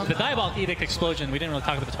 I mean, the Diabolic Edict explosion, we didn't really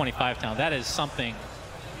talk about the 25 town. That is something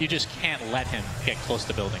you just can't let him get close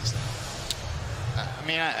to buildings. I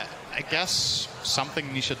mean, I guess something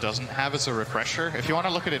Nisha doesn't have is a refresher. If you want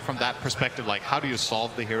to look at it from that perspective, like how do you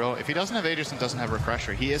solve the hero? If he doesn't have Aegis and doesn't have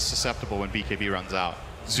refresher, he is susceptible when BKB runs out.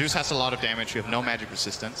 Zeus has a lot of damage. You have no magic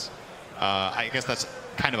resistance. I guess that's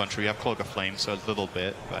kind of untrue. You have Cloak of Flame, so a little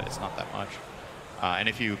bit, but it's not that much. And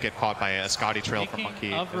if you get caught by a Scotty Trail from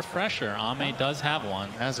Monkey... of Refresher, Ame does have one.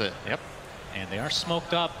 Has it, yep. And they are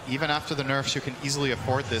smoked up. Even after the nerfs, you can easily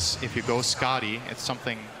afford this. If you go Scotty, it's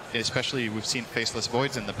something, especially we've seen Faceless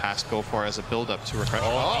Voids in the past go for as a build-up to Refresher.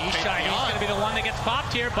 Isha, he's going to be the one that gets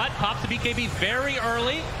popped here, but pops the BKB very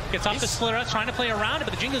early. Gets off the Slura, trying to play around it,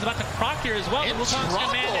 but the Jingle is about to proc here as well. The Wukong's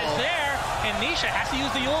command is there, and Nisha has to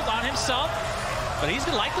use the ult on himself. But he's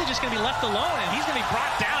likely just going to be left alone, and he's going to be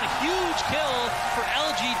brought down. A huge kill for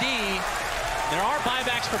LGD. There are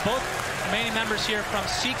buybacks for both remaining members here from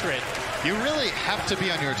Secret. You really have to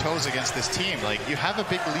be on your toes against this team. Like, you have a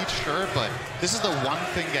big lead, sure, but this is the one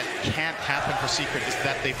thing that can't happen for Secret is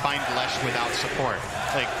that they find Lesh without support.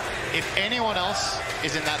 Like, if anyone else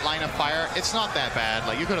is in that line of fire, it's not that bad.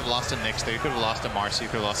 Like, you could have lost a Nyx there, you could have lost a Marcy,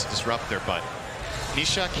 you could have lost a Disruptor, but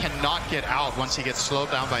Nisha cannot get out once he gets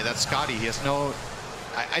slowed down by that Scotty. He has no...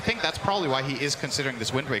 I think that's probably why he is considering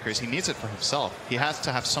this Windbreaker, is he needs it for himself. He has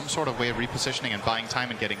to have some sort of way of repositioning and buying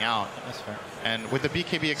time and getting out. That's fair. And with the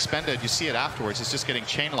BKB expended, you see it afterwards. He's just getting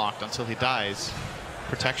chain locked until he dies.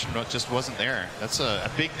 Protection just wasn't there. That's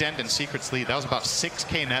a big dent in Secret's lead. That was about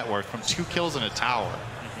 6k net worth from 2 kills in a tower.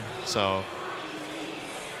 So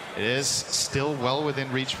it is still well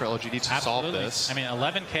within reach for LGD to solve this. I mean,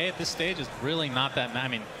 11k at this stage is really not that. I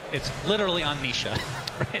mean, it's literally on Nisha,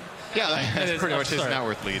 right? Yeah, that's pretty much his net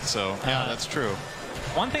worth lead. So yeah, that's true.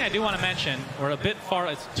 One thing I do want to mention, we're a bit far.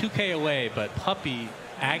 It's 2k away, but Puppey,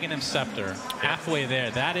 Aghanim Scepter, halfway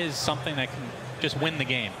there. That is something that can just win the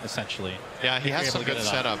game, essentially. Yeah, he has some good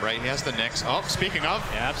setup, right? He has the Nyx. Oh, speaking of.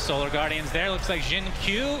 Yeah, Solar Guardians there. Looks like Jin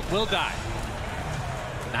Q will die.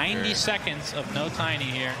 90 seconds of no Tiny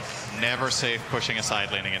here. Never safe pushing a side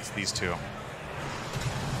lane against these two.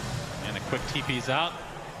 And a quick TP's out.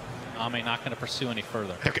 Ame not going to pursue any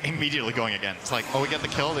further. They're immediately going again. It's like, oh, we get the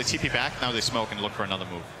kill, they TP back, now they smoke and look for another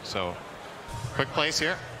move. So, quick plays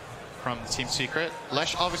here from Team Secret.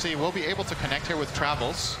 Lesh obviously will be able to connect here with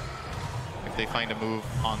Travels if they find a move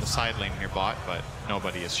on the side lane near bot, but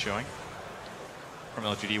nobody is showing. From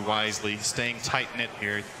LGD wisely, staying tight-knit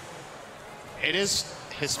here. It is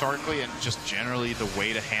historically and just generally the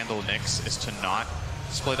way to handle Nyx is to not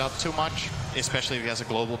split up too much, especially if he has a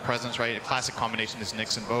global presence, right? A classic combination is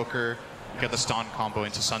Nyx Invoker, you get the Stun combo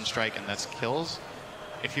into Sunstrike, and that's kills.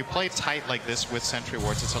 If you play tight like this with Sentry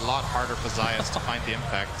Wards, it's a lot harder for Zayas to find the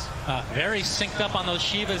impact. Very synced up on those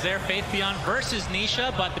Shivas there. Faith Beyond versus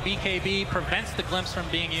Nisha, but the BKB prevents the glimpse from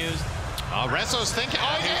being used. Rezo's thinking.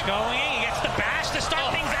 Oh, he's going in. He gets the bash to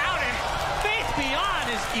start things out, and Faith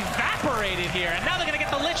Beyond is evaporated here. And now they're going to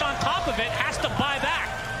get the Lich on top of it. Has to buy back.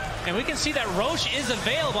 And we can see that Roche is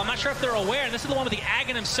available. I'm not sure if they're aware. And this is the one with the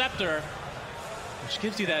Aghanim Scepter, which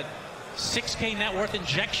gives you that 6k net worth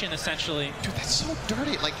injection, essentially. Dude, that's so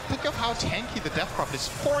dirty. Like, think of how tanky the Death Prophet is.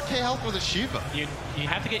 4k health with a Shiva. You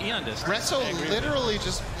have to get Eon Disc. Rezo literally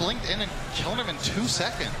just blinked in and killed him in 2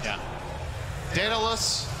 seconds. Yeah.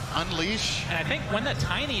 Daedalus, Unleash. And I think when the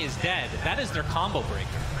Tiny is dead, that is their combo breaker,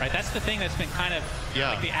 right? That's the thing that's been kind of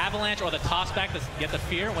like the Avalanche or the tossback to get the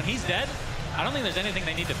fear. When he's dead, I don't think there's anything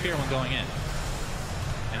they need to fear when going in.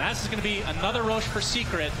 And this is going to be another Roche for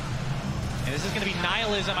Secret. And this is going to be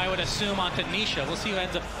Nihilism, I would assume, onto Nisha. We'll see who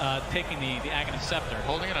ends up taking the Aghanim Scepter.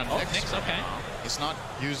 Holding it on Nyx. Okay. He's not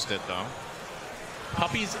used it, though.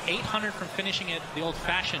 Puppey's 800 from finishing it the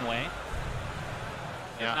old-fashioned way.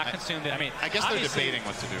 Yeah, not consumed it. I mean, I guess they're debating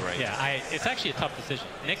what to do, right? Yeah, it's actually a tough decision.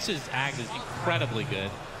 Nyx's Ags is incredibly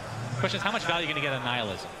good. The question is, how much value are you going to get on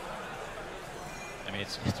Nihilism? I mean,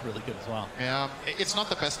 it's really good as well. Yeah, it's not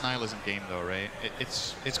the best Nihilism game, though, right?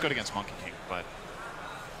 It's good against Monkey King, but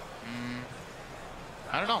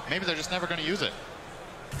I don't know. Maybe they're just never going to use it.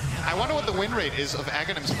 I wonder what the win rate is of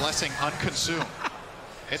Aghanim's Blessing unconsumed.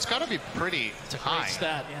 It's got to be pretty high. Great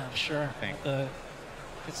stat, yeah, I'm sure. I think.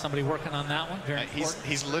 Get somebody working on that one. Very important.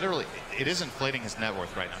 He's literally, it is inflating his net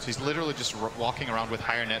worth right now. So he's literally just walking around with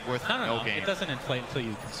higher net worth. No, game. It doesn't inflate until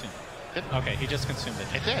you consume it. It, okay, he just consumed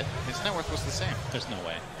it. It did. His net worth was the same. There's no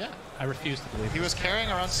way. Yeah. I refuse to believe He was carrying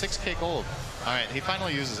around 6k gold. All right, he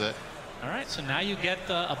finally uses it. All right, so now you get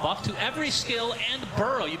a buff to every skill and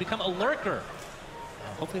burrow. You become a lurker.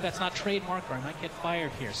 Hopefully that's not trademark or I might get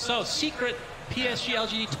fired here. So Secret,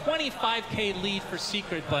 PSG.LGD, 25k lead for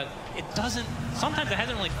Secret, but it doesn't, sometimes it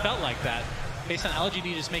hasn't really felt like that based on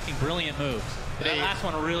LGD just making brilliant moves. That last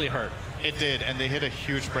one really hurt. It did, and they hit a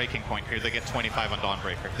huge breaking point here. They get 25 on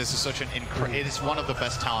Dawnbreaker. This is such an it is one of the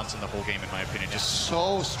best talents in the whole game, in my opinion. Just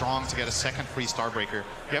so strong to get a second free Starbreaker.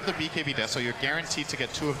 You have the BKB death, so you're guaranteed to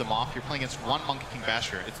get 2 of them off. You're playing against 1 Monkey King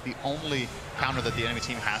Basher. It's the only counter that the enemy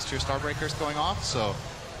team has to your Starbreakers going off, so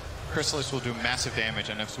Chrysalis will do massive damage,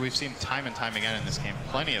 and as we've seen time and time again in this game,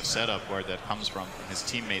 plenty of setup where that comes from his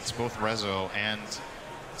teammates. Both Rezo and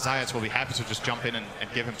Zayats will be happy to just jump in and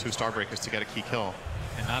give him 2 Starbreakers to get a key kill.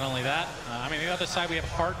 And not only that, I mean, the other side, we have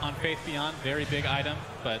Heart on Faith Beyond, very big item,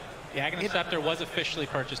 but the Aghanim Scepter was officially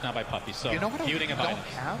purchased now by Puppy, so you know what muting they of don't items.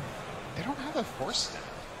 have? They don't have a Force Stat.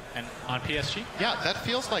 And on PSG? Yeah, that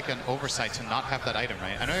feels like an oversight to not have that item,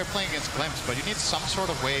 right? I know you're playing against Glimpse, but you need some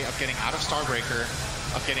sort of way of getting out of Starbreaker,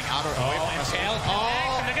 of getting out of away from us.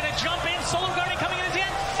 And they're going to jump in. Solar Guardian coming in at the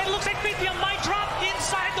end. It looks like Faithium might drop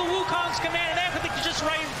inside the Wukong's command. They have to just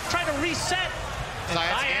try to reset.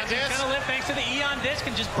 Zayats is going to live thanks to the Eon Disc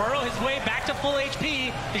and just burrow his way back to full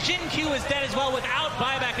HP. The Jin Q is dead as well without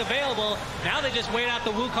buyback available. Now they just wait out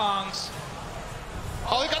the Wukongs.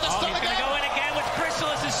 Oh, he got the stun again. He's going to go in again with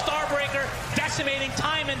Chrysalis' Starbreaker, decimating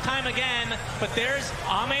time and time again. But there's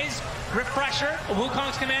Ame's Refresher,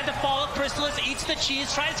 Wukong's command to follow. Chrysalis eats the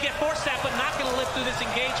cheese, tries to get Force Stat, but not going to live through this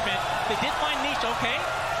engagement. They did find Niche, okay.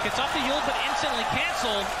 Gets off the Yule, but instantly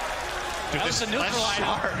canceled. Dude, that was a neutral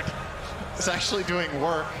item. It's actually doing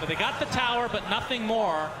work. But they got the tower, but nothing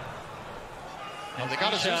more. Well, they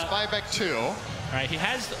got a Zeus buyback too. All right, he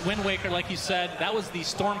has Wind Waker, like you said. That was the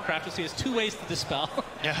Stormcraft, so he has 2 ways to dispel.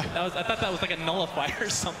 Yeah. I thought that was like a nullifier or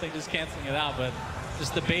something, just canceling it out, but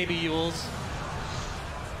just the baby Yules.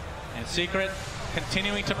 And Secret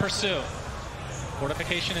continuing to pursue.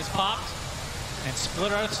 Fortification is popped, and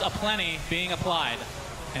Split Earths aplenty being applied.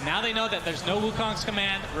 And now they know that there's no Wukong's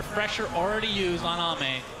command. Refresher already used on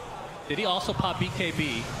Ame. Did he also pop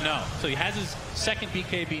BKB? No. So he has his second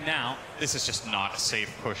BKB now. This is just not a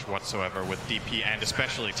safe push whatsoever with DP and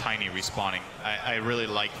especially Tiny respawning. I really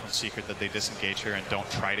like from Secret that they disengage here and don't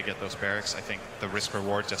try to get those barracks. I think the risk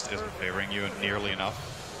reward just isn't favoring you nearly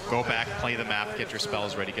enough. Go back, play the map, get your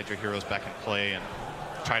spells ready, get your heroes back in play, and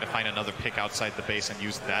try to find another pick outside the base and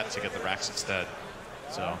use that to get the racks instead.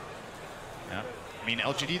 So, yeah. I mean,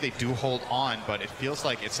 LGD, they do hold on, but it feels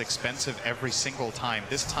like it's expensive every single time.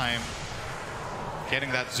 This time,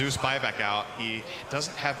 getting that Zeus buyback out, he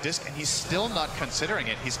doesn't have disc, and he's still not considering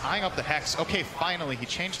it. He's eyeing up the Hex. Okay, finally, he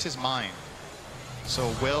changed his mind.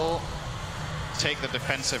 So will take the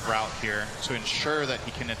defensive route here to ensure that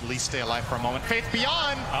he can at least stay alive for a moment. Faith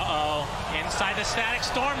Beyond! Uh-oh. Inside the Static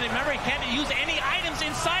Storm. Remember, he can't use any items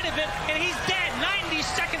inside of it, and he's dead. 90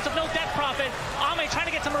 seconds of no death profit. Ame trying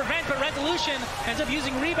to get some revenge, but Resolution ends up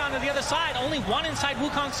using Rebound on the other side. Only 1 inside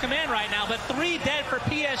Wukong's command right now, but 3 dead for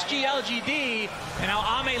PSG.LGD. And now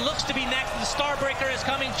Ame looks to be next. The Starbreaker is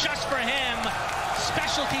coming just for him.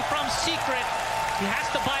 Specialty from Secret. He has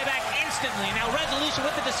to buy back instantly. Now Resolution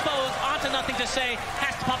with the dispose, onto nothing to say,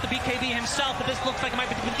 has to pop the BKB himself, but this looks like it might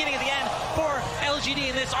be the beginning of the end for LGD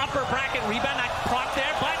in this upper bracket. Rebound not proc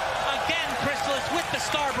there, but again, Chrysalis with the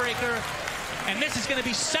Starbreaker. And this is going to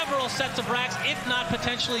be several sets of racks, if not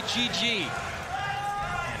potentially GG.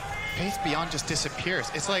 Faith Beyond just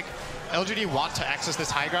disappears. It's like LGD want to access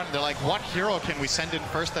this high ground. They're like, what hero can we send in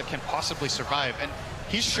first that can possibly survive? And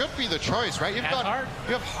he should be the choice, right? You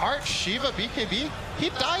have Heart, Shiva, BKB. He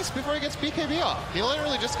dies before he gets BKB off. He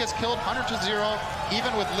literally just gets killed 100 to 0.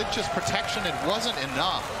 Even with Lich's protection, it wasn't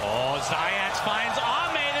enough. Oh, Zayats finds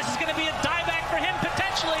Ame. This is going to be a dieback for him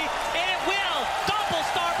potentially, and it will. Double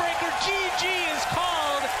Starbreaker, GG is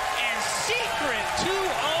called, and Secret 2-0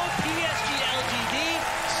 PSG.LGD,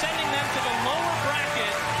 sending them to the lower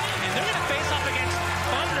bracket, and they're going to face off against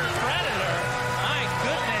Thunder Predator. My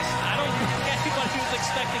goodness, I don't think anybody was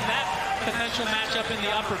expecting that potential matchup in the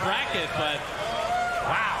upper bracket, but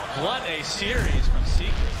wow, what a series from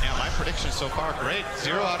Secret. Yeah, my prediction so far, great.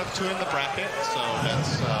 0 out of 2 in the bracket, so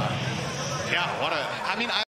that's, yeah, what a, I mean,